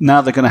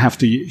 Now they're going to have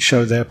to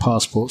show their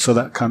passport, so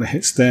that kind of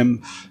hits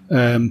them.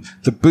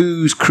 The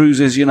booze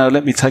cruises,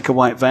 let me take a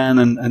white van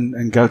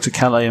and go to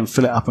Calais and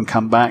fill it up and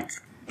come back.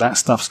 That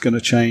stuff's going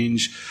to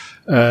change.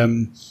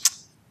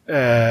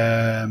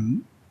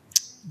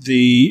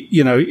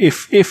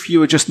 If you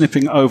were just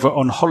nipping over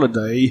on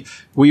holiday,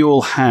 we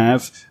all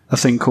have a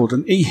thing called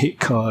an EHIC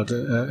card,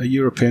 a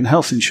European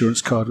health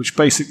insurance card, which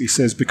basically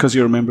says because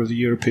you're a member of the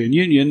European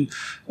Union,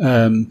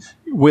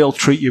 we'll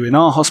treat you in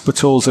our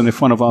hospitals, and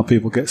if one of our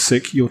people gets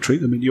sick, you'll treat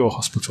them in your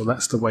hospital.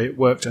 That's the way it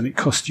worked, and it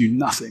cost you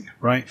nothing,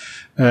 right?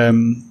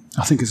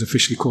 I think it's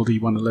officially called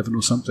E111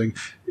 or something.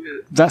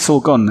 That's all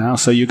gone now,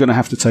 so you're going to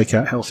have to take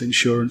out health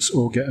insurance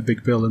or get a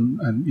big bill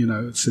and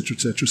et cetera,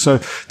 et cetera.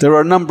 So there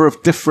are a number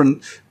of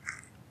different,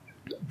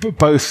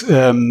 both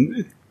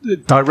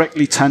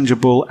directly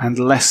tangible and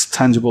less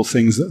tangible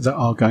things that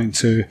are going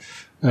to...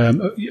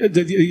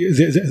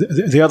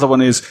 The other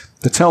one is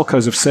the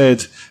telcos have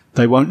said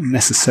they won't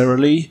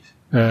necessarily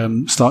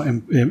start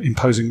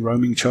imposing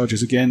roaming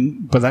charges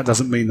again, but that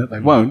doesn't mean that they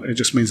won't. It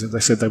just means that they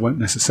said they won't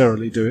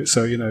necessarily do it.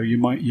 So, you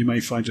may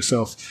find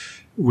yourself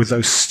with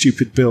those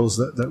stupid bills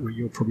that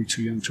you're probably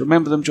too young to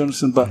remember them,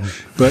 Jonathan, but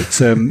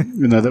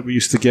that we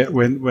used to get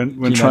when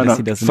trying to...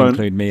 He doesn't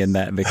include me in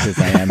that because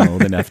I am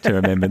old enough to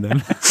remember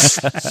them.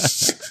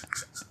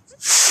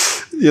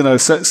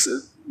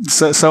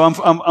 So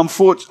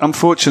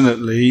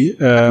unfortunately,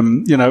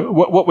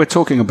 what we're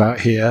talking about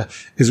here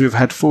is we've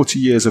had 40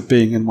 years of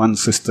being in one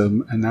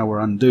system and now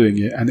we're undoing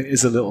it, and it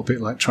is a little bit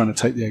like trying to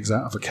take the eggs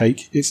out of a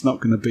cake. It's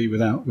not going to be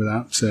without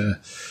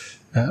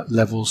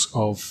levels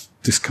of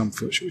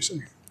discomfort, shall we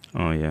say?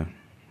 Oh yeah.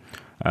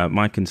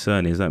 My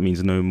concern is that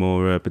means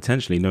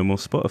potentially no more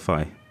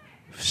Spotify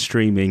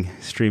streaming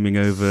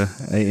over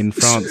in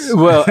France.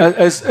 Well,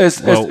 as I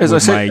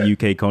said, my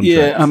UK contract.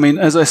 Yeah, I mean,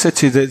 as I said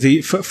to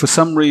you, for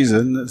some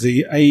reason,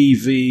 the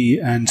AV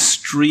and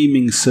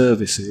streaming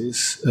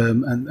services,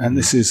 and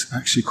this is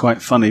actually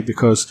quite funny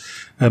because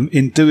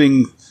in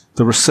doing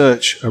the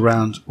research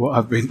around what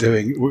I've been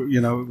doing,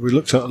 we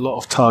looked at a lot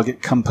of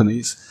target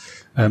companies,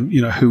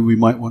 who we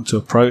might want to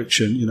approach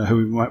and, who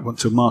we might want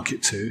to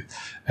market to.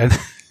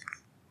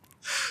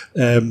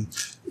 And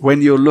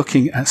when you're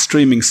looking at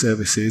streaming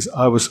services,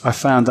 I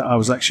found that I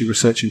was actually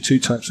researching two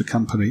types of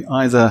company,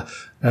 either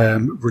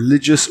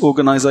religious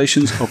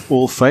organizations of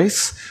all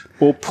faiths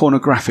or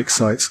pornographic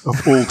sites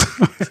of all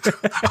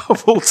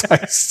of all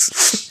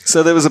tastes.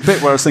 So there was a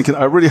bit where I was thinking,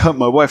 I really hope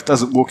my wife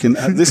doesn't walk in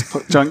at this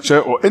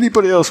juncture or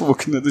anybody else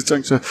walking at this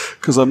juncture,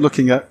 because I'm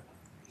looking at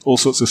all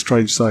sorts of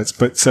strange sites.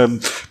 But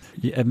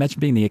imagine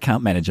being the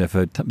account manager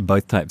for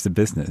both types of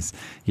business.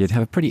 You'd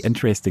have a pretty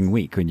interesting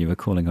week when you were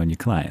calling on your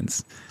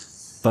clients.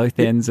 Both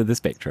ends of the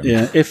spectrum.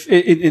 Yeah. If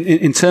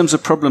in terms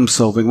of problem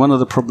solving, one of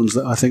the problems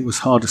that I think was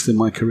hardest in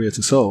my career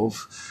to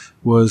solve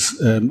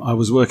was I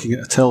was working at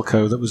a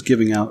telco that was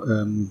giving out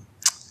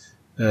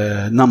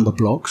number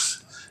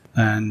blocks,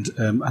 and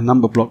a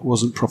number block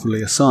wasn't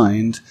properly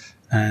assigned,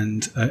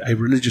 and a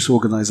religious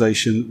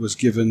organisation was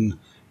given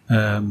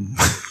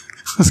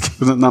was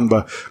given a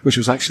number which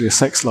was actually a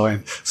sex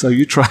line. So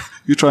you try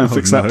and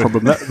fix that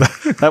problem.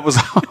 That was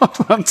a hard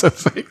one to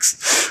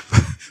fix.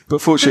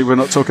 But fortunately, we're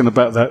not talking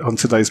about that on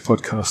today's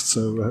podcast,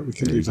 so we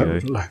can leave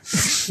that alone.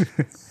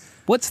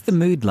 What's the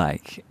mood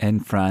like in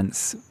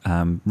France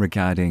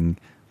regarding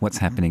what's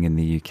happening in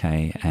the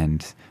UK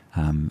and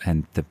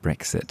the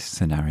Brexit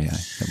scenario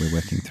that we're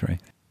working through?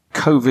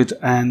 COVID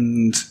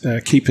and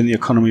keeping the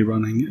economy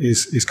running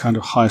is kind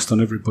of highest on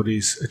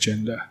everybody's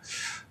agenda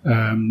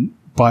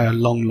by a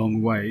long,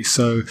 long way.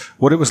 So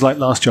what it was like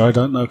last year, I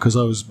don't know, because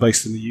I was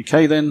based in the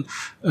UK then.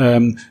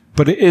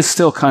 But it is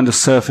still kind of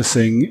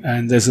surfacing,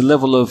 and there's a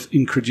level of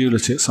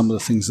incredulity at some of the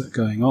things that are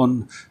going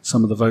on,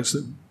 some of the votes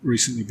that have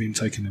recently been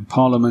taken in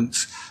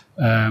Parliament.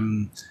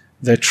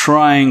 They're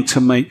trying to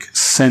make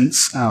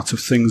sense out of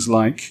things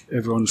like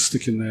everyone's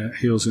sticking their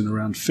heels in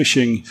around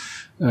fishing,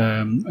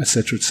 et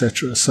cetera, et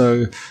cetera.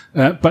 So,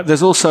 but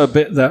there's also a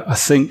bit that I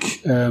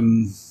think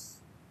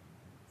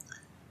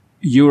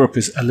Europe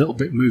is a little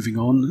bit moving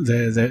on.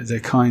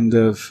 They're kind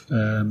of...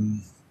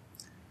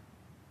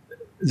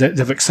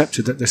 they've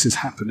accepted that this is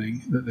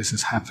happening, that this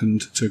has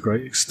happened to a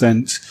great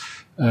extent.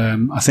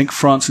 I think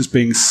France is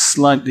being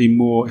slightly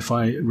more, if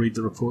I read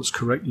the reports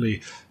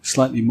correctly,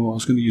 slightly more, I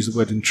was going to use the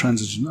word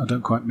intransigent, I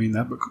don't quite mean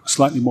that, but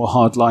slightly more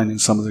hardline in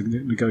some of the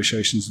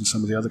negotiations in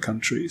some of the other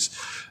countries.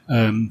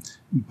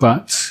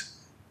 But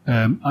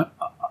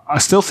I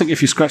still think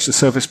if you scratch the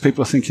surface,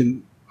 people are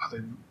thinking,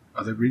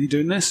 are they really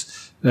doing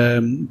this?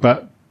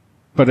 But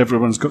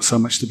everyone's got so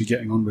much to be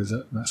getting on with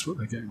it. That's what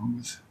they're getting on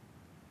with.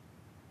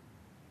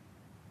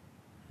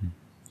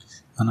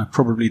 And I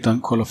probably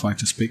don't qualify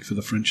to speak for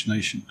the French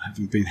nation,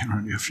 having been here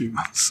only a few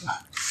months.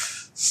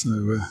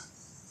 Well,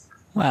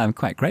 I'm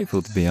quite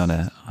grateful to be on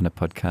a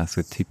podcast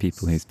with two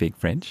people who speak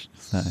French.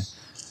 So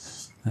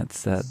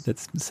that's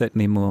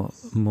certainly more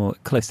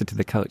closer to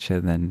the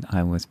culture than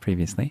I was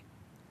previously.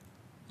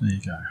 There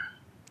you go.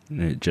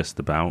 Just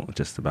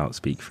about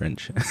speak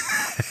French.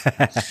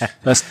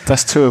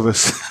 That's two of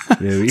us.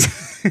 Yeah,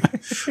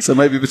 so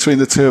maybe between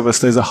the two of us,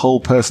 there's a whole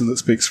person that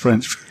speaks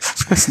French.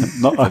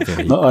 not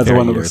either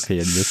one of us. European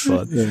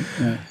response.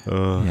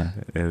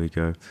 There we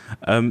go.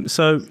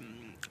 So,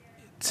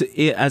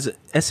 as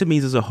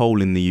SMEs as a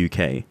whole in the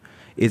UK,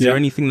 is there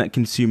anything that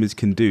consumers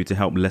can do to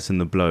help lessen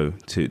the blow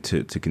to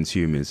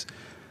consumers?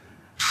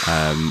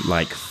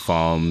 Like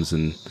farms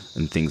and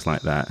things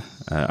like that.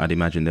 I'd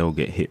imagine they'll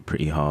get hit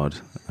pretty hard.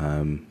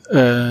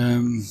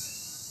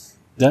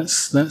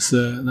 That's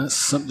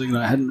something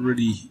that I hadn't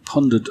really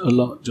pondered a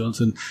lot,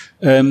 Jonathan.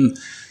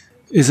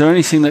 Is there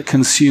anything that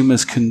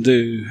consumers can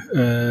do?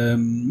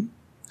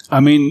 I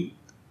mean,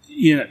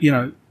 you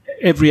know,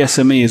 every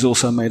SME is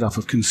also made up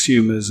of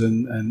consumers,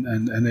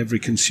 and every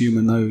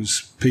consumer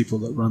knows people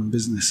that run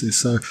businesses.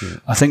 So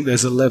I think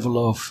there's a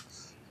level of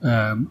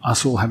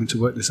us all having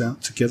to work this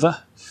out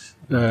together.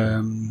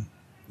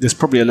 There's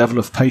probably a level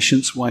of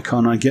patience. Why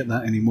can't I get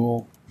that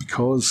anymore?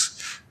 Because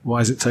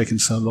why is it taking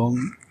so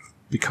long?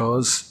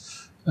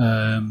 Because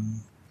I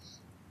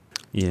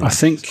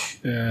think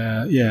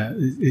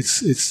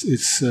that's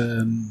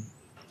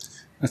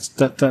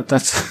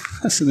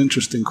an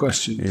interesting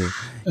question.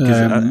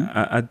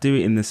 Yeah, I do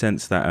it in the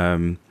sense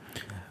that,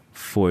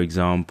 for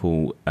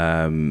example,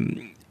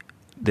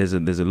 there's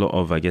a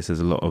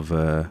lot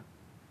of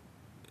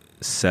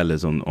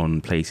sellers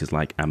on places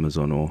like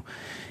Amazon or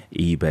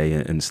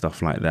eBay and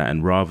stuff like that,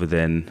 and rather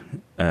than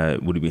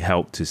would it be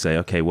help to say,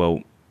 okay,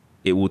 well,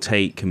 it will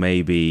take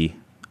maybe,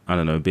 I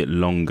don't know, a bit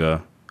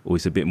longer, or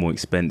it's a bit more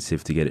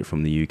expensive to get it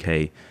from the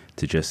UK,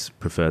 to just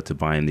prefer to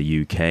buy in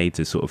the UK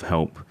to sort of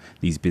help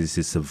these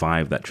businesses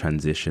survive that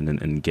transition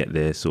and get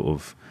their sort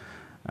of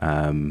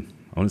I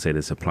wouldn't say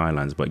the supply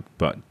lines, but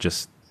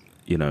just,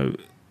 you know,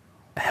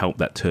 help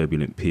that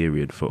turbulent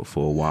period for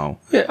a while.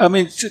 Yeah, I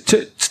mean,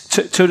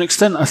 to an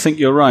extent, I think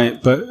you're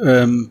right, but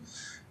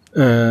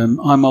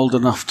I'm old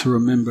enough to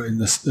remember in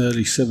the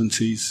early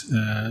 70s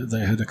they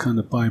had a kind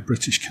of Buy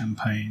British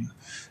campaign,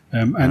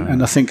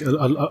 and I think a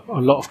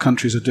lot of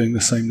countries are doing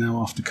the same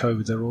now after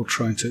COVID. They're all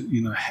trying to,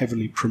 you know,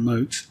 heavily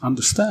promote,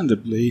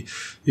 understandably,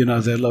 you know,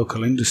 their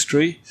local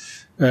industry.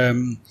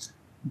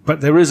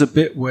 But there is a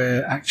bit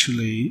where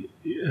actually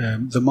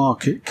the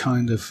market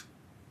kind of,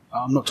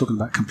 I'm not talking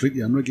about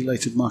completely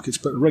unregulated markets,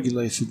 but a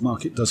regulated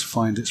market does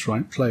find its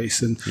right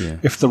place. And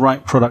if the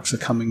right products are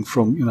coming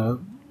from, you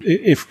know,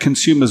 if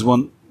consumers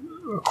want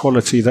a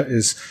quality that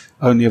is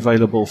only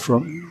available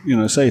from, you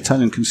know, say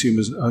Italian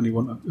consumers only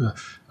want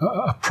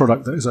a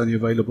product that is only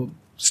available.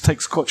 Just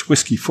take Scotch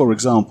whisky, for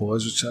example. I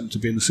was just happened to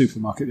be in the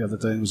supermarket the other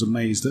day and was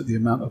amazed at the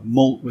amount of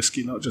malt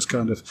whisky, not just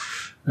kind of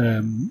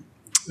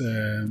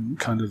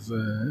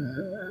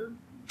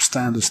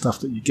standard stuff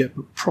that you get,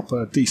 but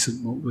proper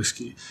decent malt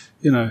whisky.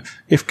 You know,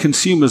 if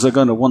consumers are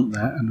going to want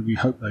that, and we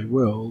hope they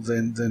will,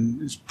 then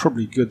it's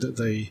probably good that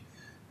they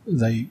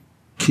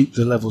keep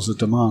the levels of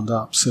demand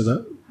up, so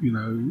that, you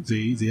know,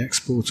 the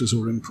exporters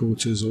or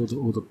importers or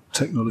the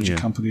technology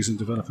companies and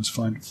developers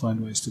find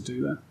ways to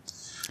do that.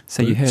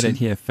 So you heard it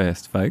here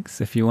first,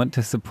 folks. If you want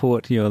to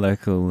support your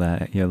local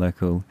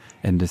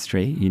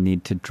industry, you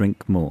need to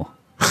drink more.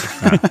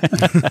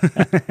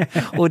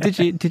 Or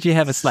did you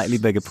have a slightly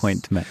bigger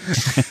point to make?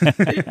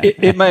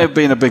 It may have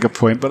been a bigger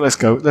point, but let's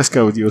go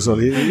with yours,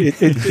 Ollie.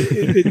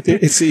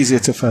 It's easier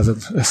to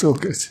fathom. That's all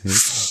good.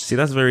 See,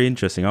 that's very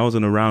interesting. I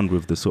wasn't around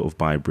with the sort of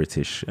Buy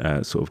British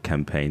sort of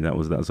campaign. That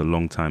was a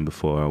long time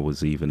before I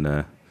was even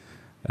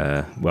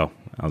I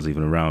was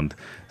even around.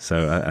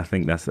 So I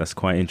think that's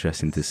quite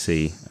interesting to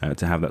see,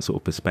 to have that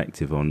sort of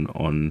perspective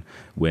on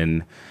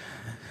when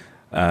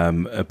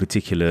a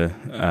particular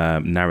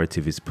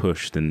narrative is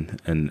pushed,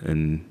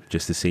 and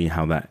just to see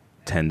how that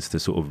tends to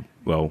sort of,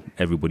 well,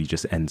 everybody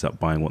just ends up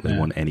buying what they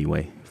want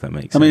anyway, if that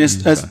makes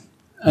sense.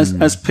 I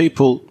mean, as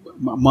people,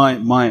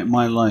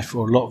 my life,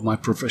 or a lot of my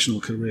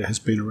professional career has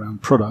been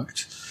around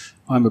product.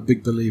 I'm a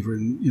big believer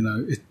in, you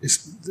know,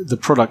 the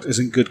product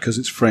isn't good because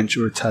it's French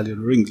or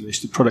Italian or English.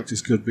 The product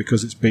is good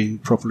because it's been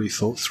properly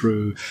thought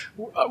through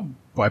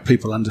by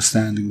people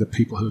understanding the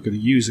people who are going to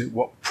use it.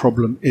 What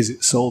problem is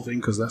it solving?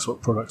 Because that's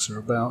what products are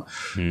about.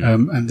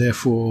 And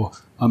therefore,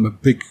 I'm a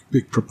big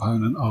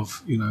proponent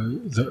of, you know,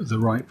 the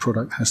right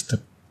product has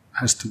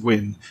to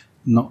win,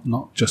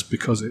 not just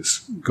because it's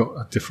got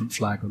a different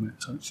flag on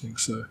it type thing.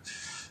 So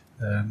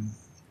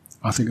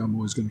I think I'm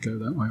always going to go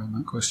that way on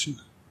that question.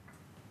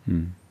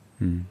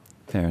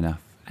 Fair enough.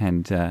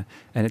 And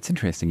it's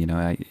interesting, you know,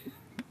 I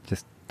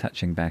just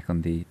touching back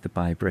on the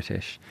Buy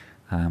British,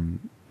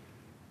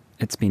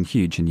 it's been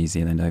huge in New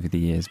Zealand over the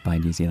years, Buy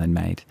New Zealand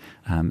Made.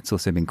 It's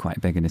also been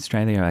quite big in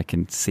Australia. I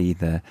can see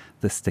the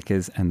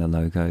stickers and the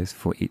logos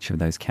for each of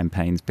those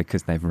campaigns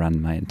because they've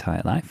run my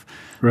entire life.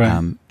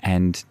 Right.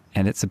 And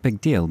it's a big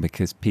deal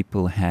because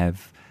people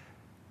have,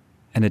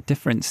 in a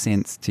different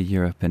sense to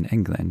Europe and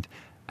England,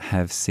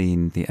 have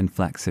seen the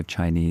influx of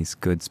Chinese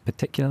goods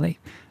particularly,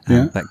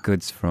 but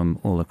goods from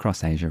all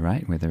across Asia,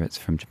 right? Whether it's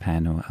from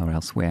Japan or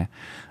elsewhere.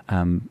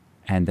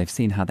 and they've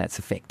seen how that's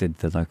affected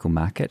the local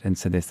market. And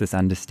so there's this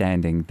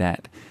understanding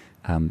that,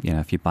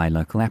 if you buy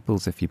local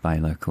apples, if you buy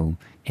local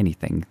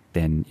anything,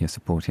 then you're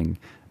supporting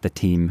the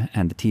team,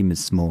 and the team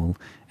is small,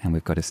 and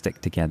we've got to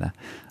stick together.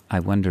 I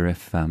wonder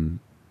if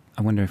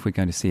we're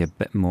going to see a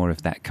bit more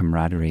of that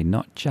camaraderie,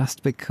 not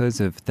just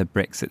because of the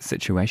Brexit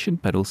situation,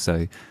 but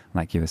also,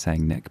 like you were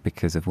saying, Nick,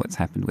 because of what's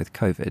happened with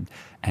COVID,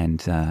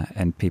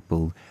 and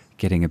people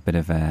getting a bit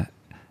of a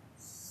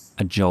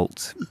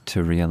jolt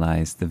to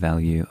realize the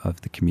value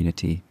of the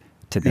community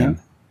to them,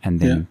 and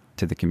then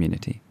to the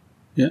community.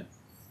 Yeah.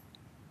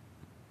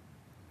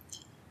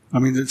 I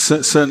mean, it's,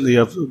 certainly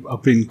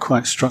I've been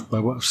quite struck by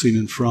what I've seen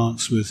in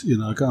France with,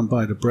 I go and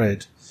buy the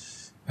bread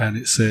and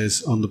it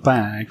says on the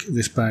bag,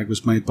 this bag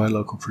was made by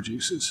local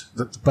producers.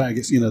 That the bag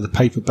is, the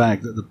paper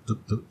bag that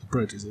the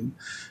bread is in.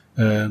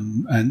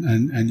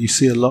 And you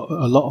see a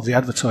lot of the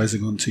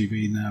advertising on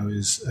TV now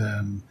is,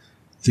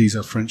 these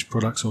are French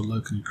products or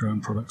locally grown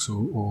products,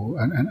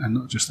 and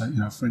not just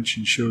that, French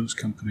insurance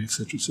company,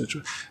 etc.,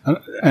 etc.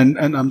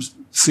 And I'm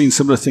seeing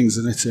similar things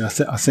in Italy.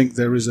 I think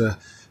there is a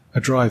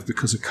drive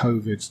because of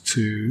COVID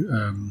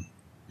to,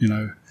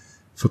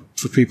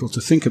 for people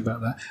to think about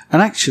that.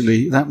 And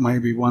actually, that may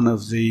be one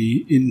of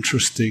the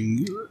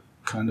interesting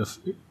kind of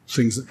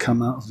things that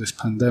come out of this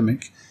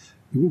pandemic.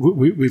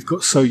 We've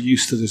got so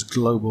used to this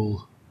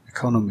global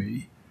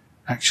economy.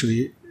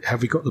 Actually,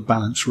 have we got the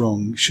balance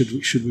wrong? Should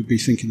we be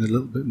thinking a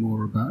little bit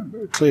more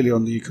about? Clearly,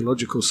 on the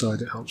ecological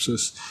side, it helps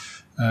us.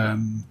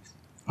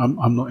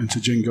 I'm not into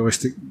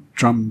jingoistic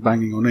drum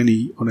banging on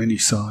any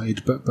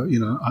side, but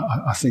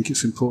I think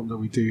it's important that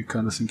we do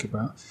kind of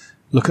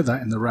look at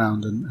that in the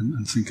round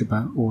and think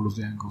about all of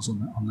the angles on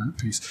that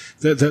piece.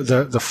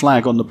 The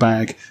flag on the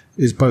bag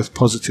is both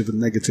positive and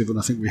negative, and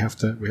I think we have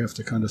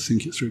to kind of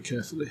think it through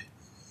carefully.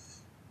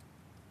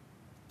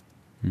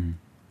 Mm.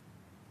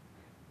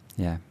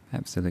 Yeah,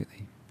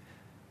 absolutely.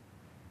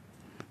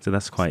 So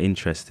that's quite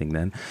interesting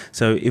then.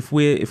 So if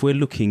we're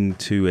looking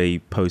to a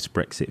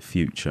post-Brexit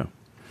future,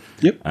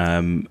 yep.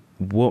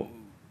 What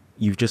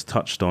you've just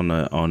touched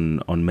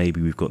on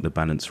maybe we've got the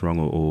balance wrong,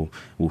 or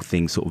will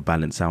things sort of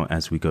balance out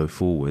as we go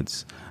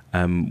forwards.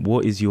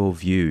 What is your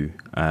view?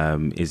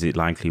 Is it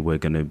likely we're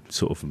going to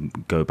sort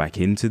of go back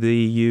into the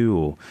EU,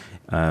 or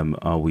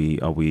are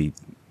we?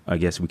 I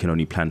guess we can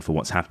only plan for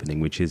what's happening,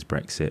 which is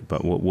Brexit.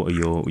 But what are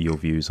your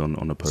views on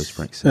a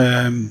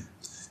post-Brexit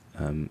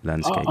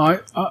landscape?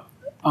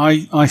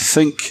 I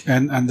think,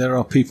 and there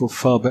are people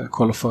far better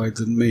qualified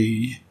than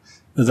me,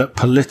 that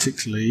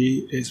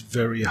politically it's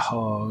very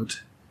hard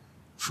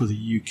for the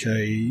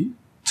UK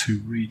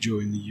to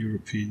rejoin the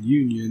European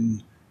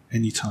Union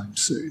anytime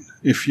soon.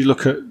 If you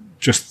look at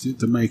just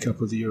the makeup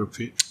of the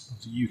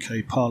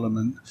UK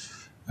Parliament,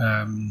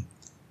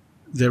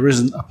 there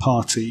isn't a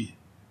party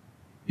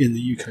in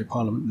the UK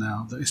Parliament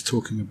now that is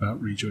talking about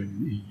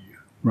rejoining the EU,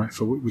 right?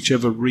 For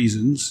whichever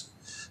reasons,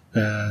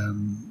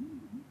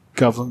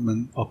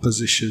 government,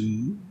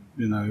 opposition,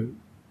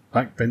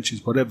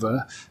 backbenches,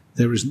 whatever,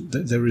 there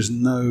is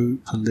no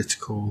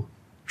political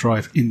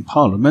drive in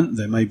Parliament.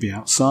 There may be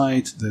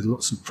outside. There are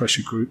lots of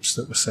pressure groups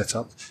that were set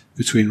up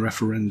between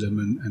referendum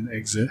and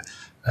exit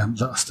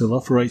that are still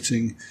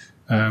operating.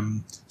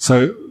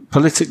 So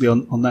politically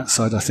on that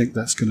side, I think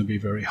that's going to be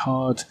very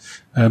hard.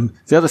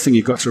 The other thing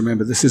you've got to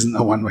remember, this isn't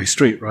a one-way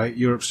street, right?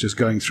 Europe's just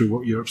going through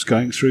what Europe's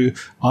going through.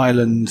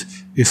 Ireland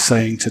is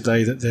saying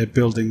today that they're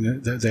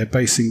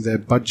basing their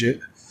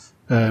budget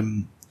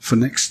for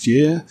next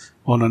year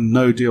on a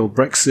no-deal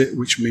Brexit,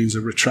 which means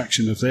a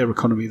retraction of their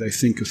economy, they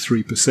think, of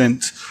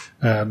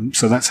 3%.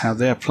 So that's how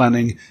they're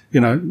planning.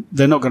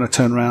 They're not going to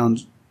turn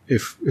around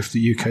if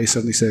the UK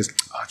suddenly says,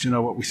 do you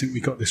know what, we think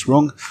we got this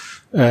wrong,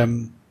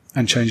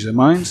 and change their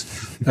minds.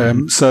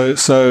 And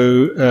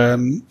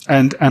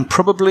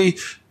probably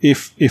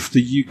if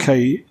the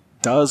UK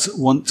does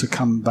want to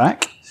come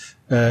back,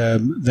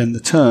 then the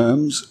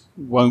terms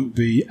won't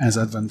be as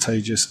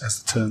advantageous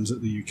as the terms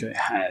that the UK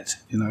had.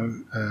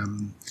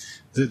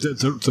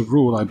 The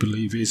rule, I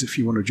believe, is if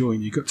you want to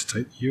join, you've got to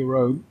take the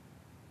euro.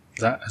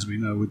 That, as we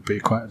know, would be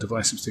quite a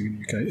divisive thing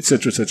in the UK,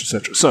 etc., etc.,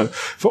 etc. So,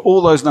 for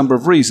all those number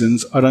of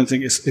reasons, I don't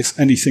think it's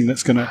anything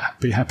that's going to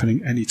be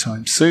happening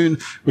anytime soon,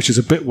 which is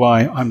a bit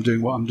why I'm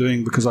doing what I'm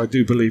doing, because I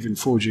do believe in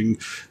forging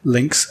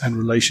links and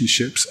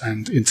relationships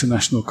and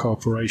international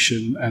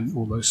cooperation and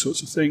all those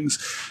sorts of things.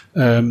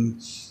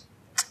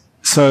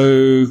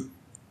 So,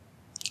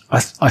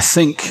 I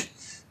think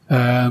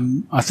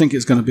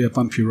it's going to be a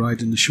bumpy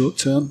ride in the short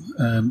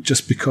term,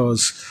 just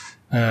because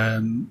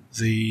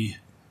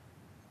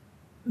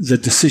the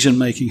decision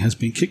making has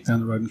been kicked down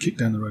the road and kicked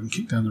down the road and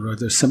kicked down the road.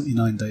 There's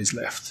 79 days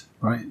left,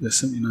 right? There's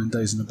 79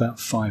 days in about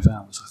 5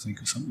 hours, I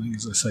think, or something.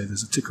 As I say,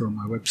 there's a ticker on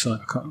my website.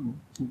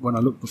 When I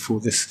looked before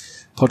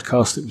this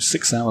podcast, it was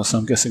 6 hours, so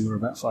I'm guessing we're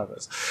about 5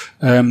 hours.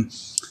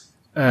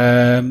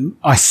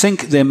 I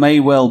think there may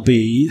well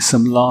be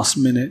some last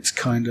minute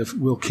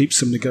we'll keep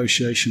some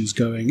negotiations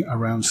going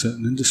around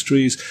certain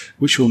industries,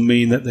 which will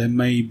mean that there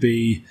may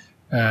be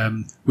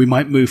We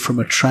might move from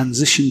a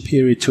transition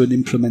period to an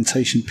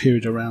implementation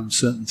period around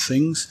certain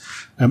things.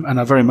 And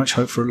I very much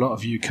hope for a lot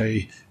of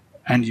UK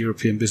and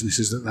European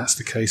businesses that that's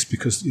the case,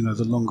 because,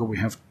 the longer we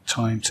have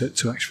time to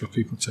actually for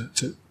people to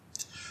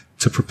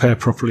prepare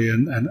properly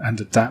and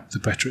adapt, the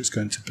better it's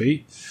going to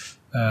be.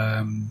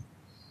 And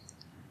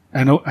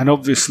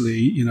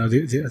obviously,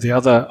 the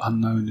other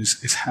unknown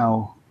is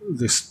how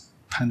this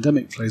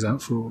pandemic plays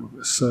out for all of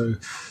us. So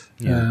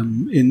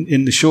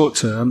in the short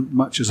term,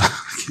 much as I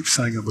keep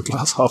saying I'm a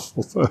glass half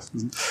full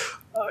person,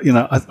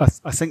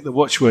 I think the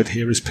watchword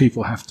here is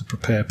people have to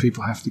prepare,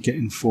 people have to get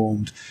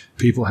informed,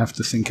 people have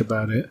to think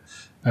about it.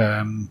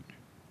 There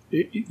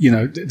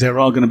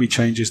are going to be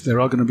changes, there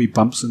are going to be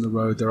bumps in the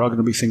road, there are going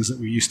to be things that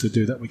we used to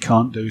do that we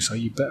can't do, so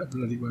you better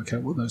bloody work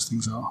out what those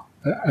things are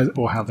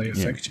or how they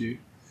affect you.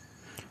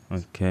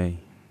 Okay.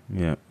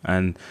 Yeah,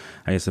 and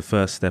I guess the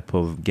first step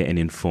of getting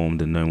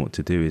informed and knowing what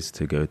to do is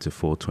to go to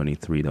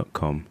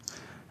 423.com.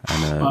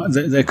 And,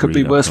 there could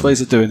be worse ways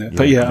of doing it.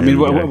 But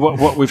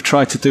what we've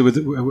tried to do with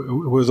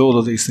all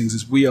of these things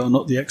is we are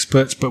not the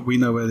experts, but we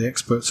know where the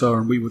experts are,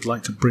 and we would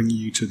like to bring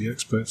you to the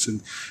experts.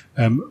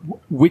 And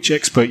which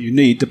expert you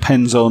need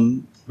depends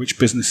on which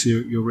business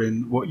you're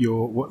in, what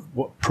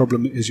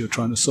problem it is you're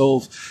trying to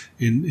solve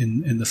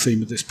in the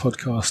theme of this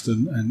podcast,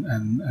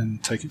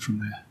 and take it from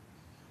there.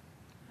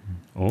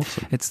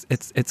 Awesome.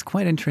 It's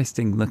quite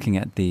interesting looking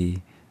at the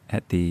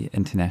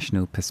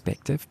international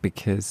perspective,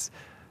 because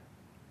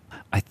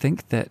I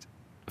think that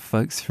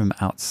folks from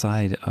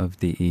outside of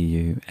the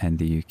EU and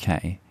the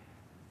UK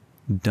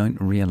don't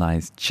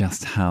realise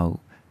just how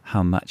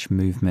much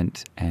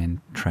movement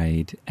and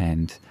trade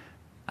and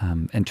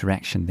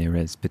interaction there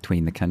is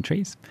between the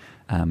countries,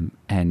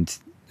 and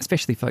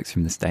especially folks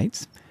from the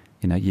States.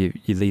 You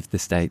leave the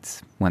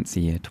States once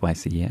a year,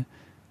 twice a year.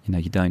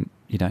 You don't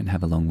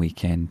have a long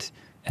weekend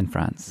in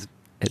France.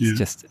 It's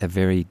just a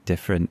very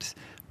different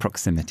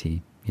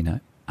proximity,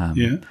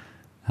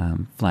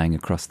 flying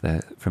across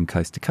from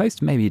coast to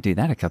coast. Maybe you do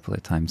that a couple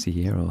of times a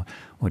year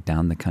or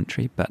down the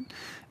country. But,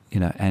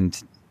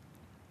 and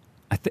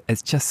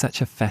it's just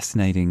such a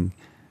fascinating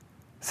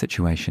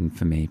situation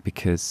for me,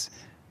 because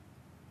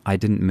I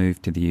didn't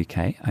move to the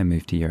UK, I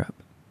moved to Europe.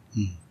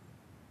 Mm.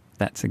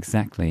 That's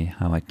exactly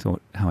how I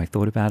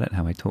thought about it,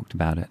 how I talked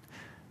about it.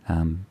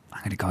 I'm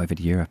going to go over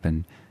to Europe,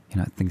 and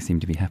things seem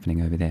to be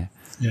happening over there.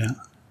 Yeah.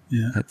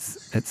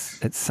 It's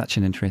such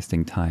an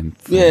interesting time.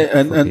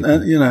 And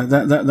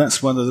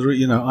that's one of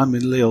the. I'm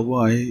in Lille.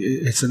 Why?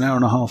 It's an hour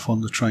and a half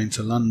on the train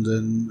to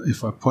London.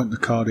 If I point the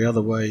car the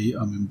other way,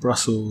 I'm in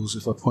Brussels.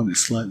 If I point it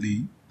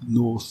slightly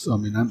north,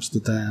 I'm in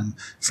Amsterdam.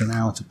 It's an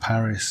hour to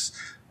Paris.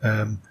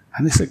 And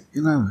it's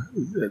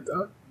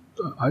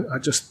I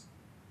just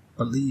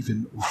believe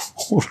in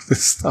all of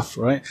this stuff,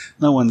 right?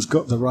 No one's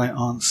got the right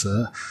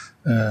answer,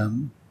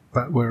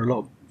 but we're a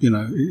lot.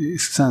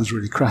 It sounds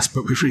really crass,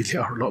 but we really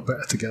are a lot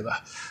better together.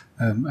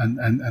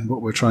 And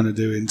what we're trying to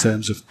do in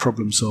terms of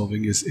problem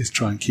solving is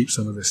try and keep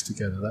some of this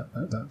together.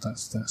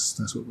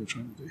 That's what we're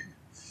trying to do.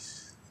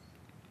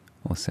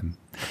 Awesome.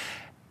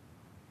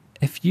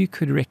 If you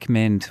could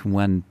recommend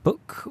one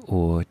book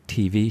or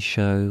TV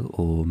show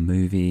or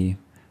movie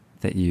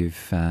that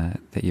you've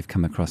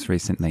come across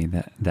recently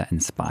that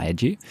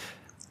inspired you,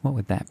 what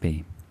would that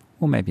be?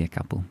 Or maybe a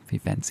couple, if you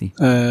fancy.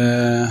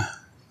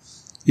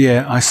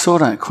 Yeah, I saw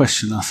that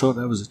question. I thought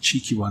that was a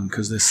cheeky one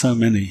because there's so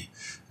many,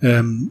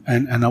 and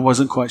I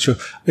wasn't quite sure.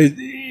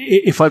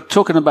 If I'm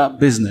talking about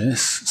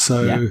business,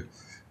 so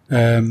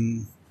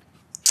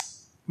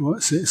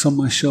what's it? It's on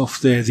my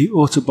shelf there. The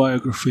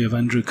autobiography of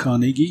Andrew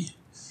Carnegie.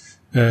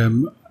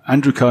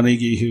 Andrew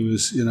Carnegie, who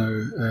was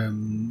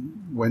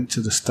went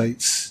to the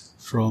States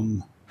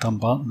from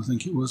Dumbarton, I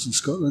think it was, in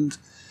Scotland,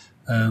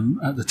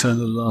 at the turn of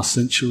the last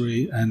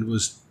century, and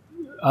was,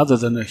 other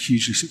than a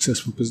hugely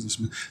successful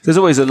businessman, there's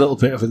always a little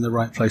bit of in the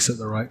right place at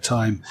the right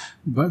time,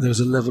 but there's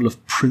a level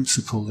of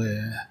principle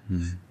there.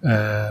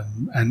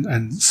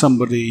 And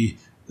somebody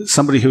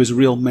who was a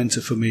real mentor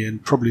for me,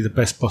 and probably the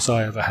best boss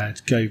I ever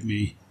had, gave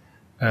me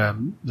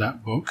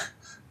that book.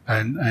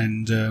 And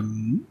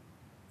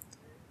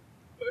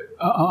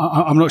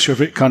I'm not sure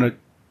if it kind of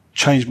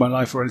changed my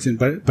life or anything,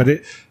 but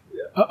it,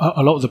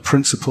 a lot of the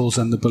principles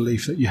and the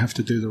belief that you have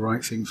to do the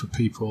right thing for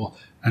people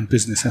and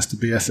business has to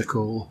be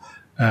ethical,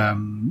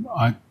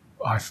 I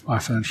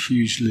found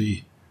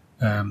hugely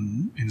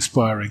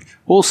inspiring.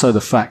 Also, the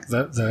fact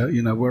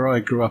that where I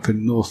grew up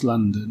in North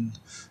London,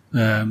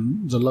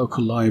 the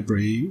local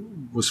library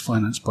was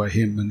financed by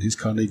him and his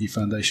Carnegie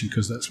Foundation,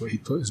 because that's where he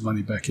put his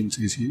money back into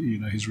his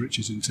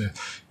riches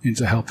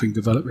into helping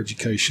develop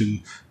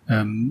education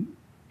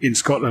in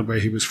Scotland, where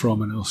he was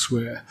from, and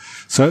elsewhere.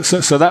 So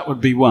that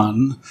would be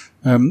one.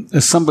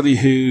 As somebody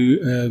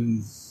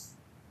who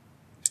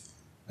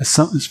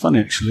it's funny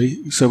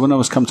actually. So when I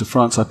was come to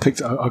France,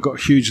 I got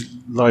a huge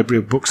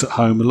library of books at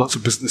home and lots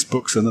of business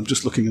books, and I'm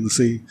just looking and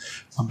see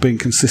I'm being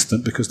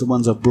consistent, because the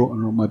ones I've brought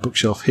and are on my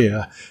bookshelf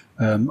here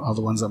are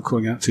the ones I'm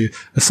calling out to you.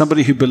 As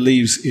somebody who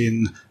believes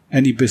in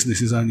any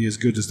business is only as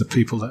good as the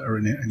people that are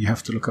in it, and you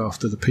have to look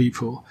after the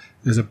people,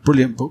 there's a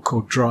brilliant book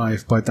called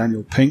Drive by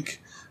Daniel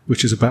Pink.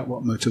 which is about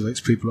what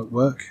motivates people at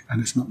work,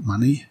 and it's not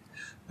money.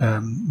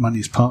 Money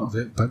is part of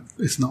it, but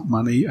it's not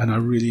money. And I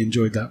really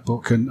enjoyed that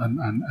book and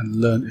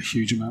learned a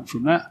huge amount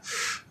from that.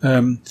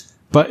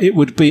 But it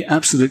would be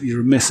absolutely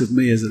remiss of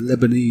me as a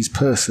Lebanese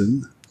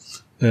person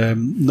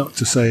not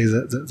to say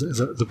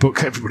that the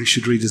book everybody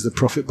should read is The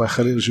Prophet by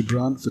Khalil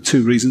Gibran for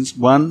two reasons.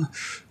 One,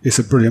 it's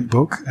a brilliant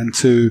book, and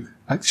two,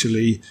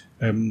 actually,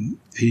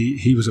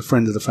 he was a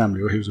friend of the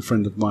family, or he was a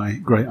friend of my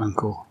great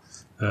uncle.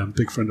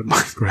 Big friend of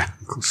my great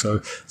uncle, so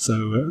a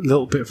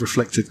little bit of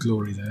reflected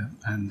glory there,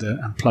 and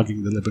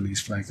plugging the Lebanese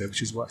flag there,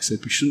 which is what I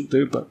said we shouldn't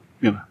do, but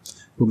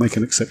we'll make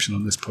an exception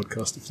on this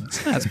podcast if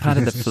that's part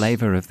of the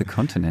flavour of the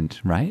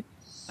continent, right?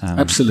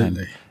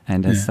 Absolutely.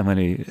 And as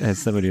somebody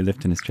who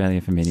lived in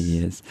Australia for many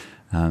years,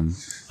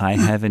 I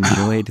have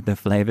enjoyed the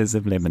flavours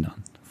of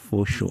Lebanon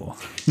for sure.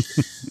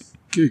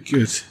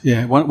 Good.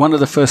 Yeah, one of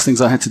the first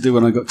things I had to do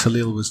when I got to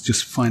Lille was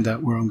just find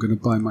out where I'm going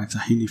to buy my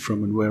tahini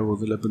from and where all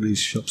the Lebanese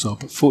shops are.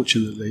 But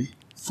fortunately,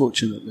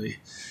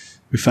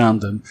 we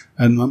found them.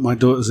 And my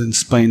daughter's in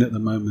Spain at the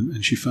moment,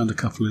 and she found a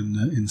couple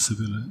in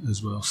Sevilla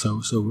as well.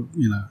 So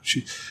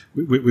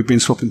we've been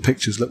swapping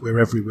pictures. Look, we're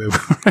everywhere.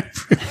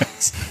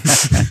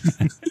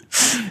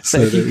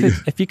 So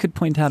if you could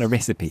point out a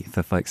recipe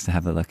for folks to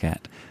have a look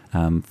at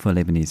for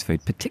Lebanese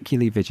food,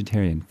 particularly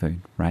vegetarian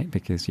food, right?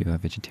 Because you are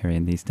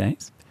vegetarian these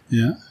days.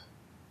 Yeah.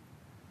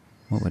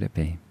 What would it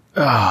be?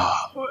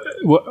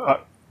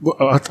 I'll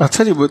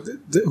tell you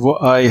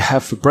what I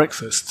have for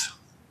breakfast,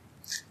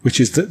 which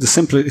is the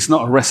simple. It's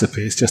not a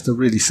recipe. It's just a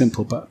really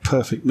simple but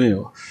perfect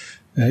meal.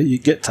 You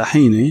get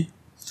tahini,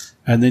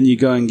 and then you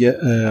go and get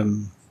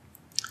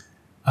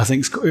I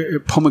think it's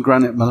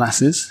pomegranate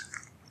molasses.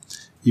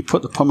 You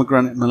put the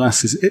pomegranate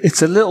molasses.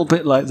 It's a little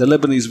bit like the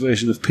Lebanese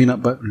version of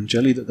peanut butter and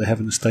jelly that they have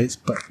in the States,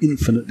 but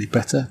infinitely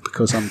better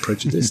because I'm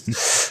prejudiced.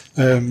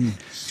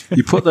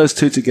 You put those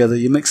two together,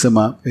 you mix them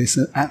up. It's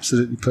an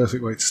absolutely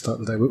perfect way to start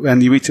the day.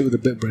 And you eat it with a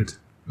bit of bread,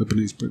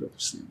 Lebanese bread,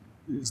 obviously.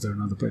 Is there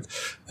another bread?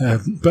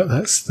 But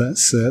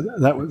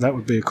that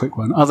would be a quick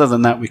one. Other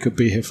than that, we could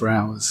be here for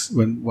hours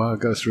while I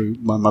go through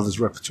my mother's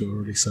repertoire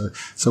already. So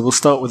we'll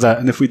start with that.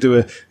 And if we do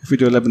a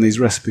Lebanese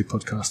recipe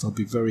podcast, I'll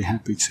be very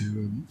happy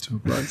to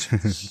oblige.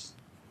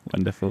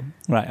 Wonderful.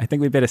 Right, I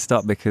think we better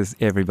stop because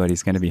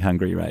everybody's going to be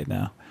hungry right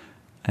now.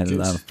 I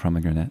love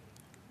pomegranate.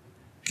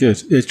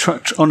 Good. Yeah,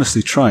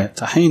 honestly, try it.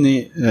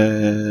 Tahini,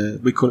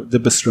 we call it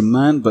dibs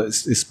rumman, but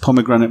it's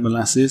pomegranate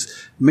molasses.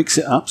 Mix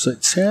it up so it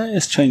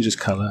just changes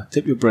colour.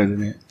 Dip your bread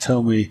in it.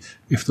 Tell me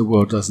if the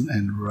world doesn't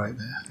end right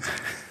there.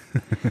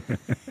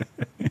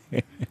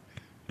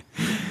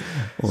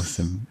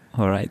 Awesome.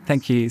 All right.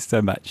 Thank you so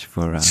much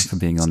for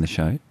being on the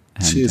show.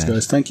 And, cheers,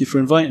 guys. Thank you for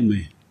inviting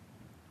me.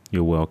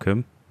 You're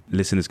welcome.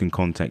 Listeners can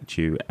contact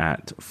you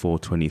at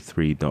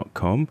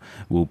 423.com.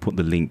 We'll put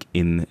the link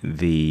in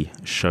the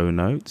show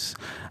notes.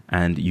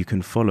 And you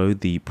can follow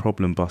the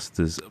Problem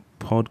Busters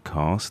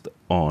podcast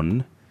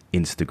on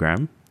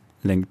Instagram,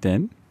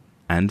 LinkedIn,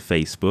 and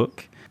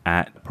Facebook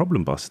at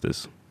Problem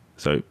Busters.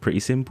 So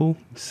pretty simple.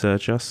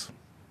 Search us,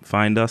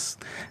 find us,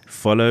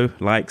 follow,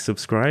 like,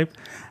 subscribe.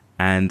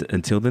 And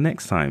until the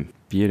next time.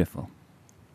 Beautiful.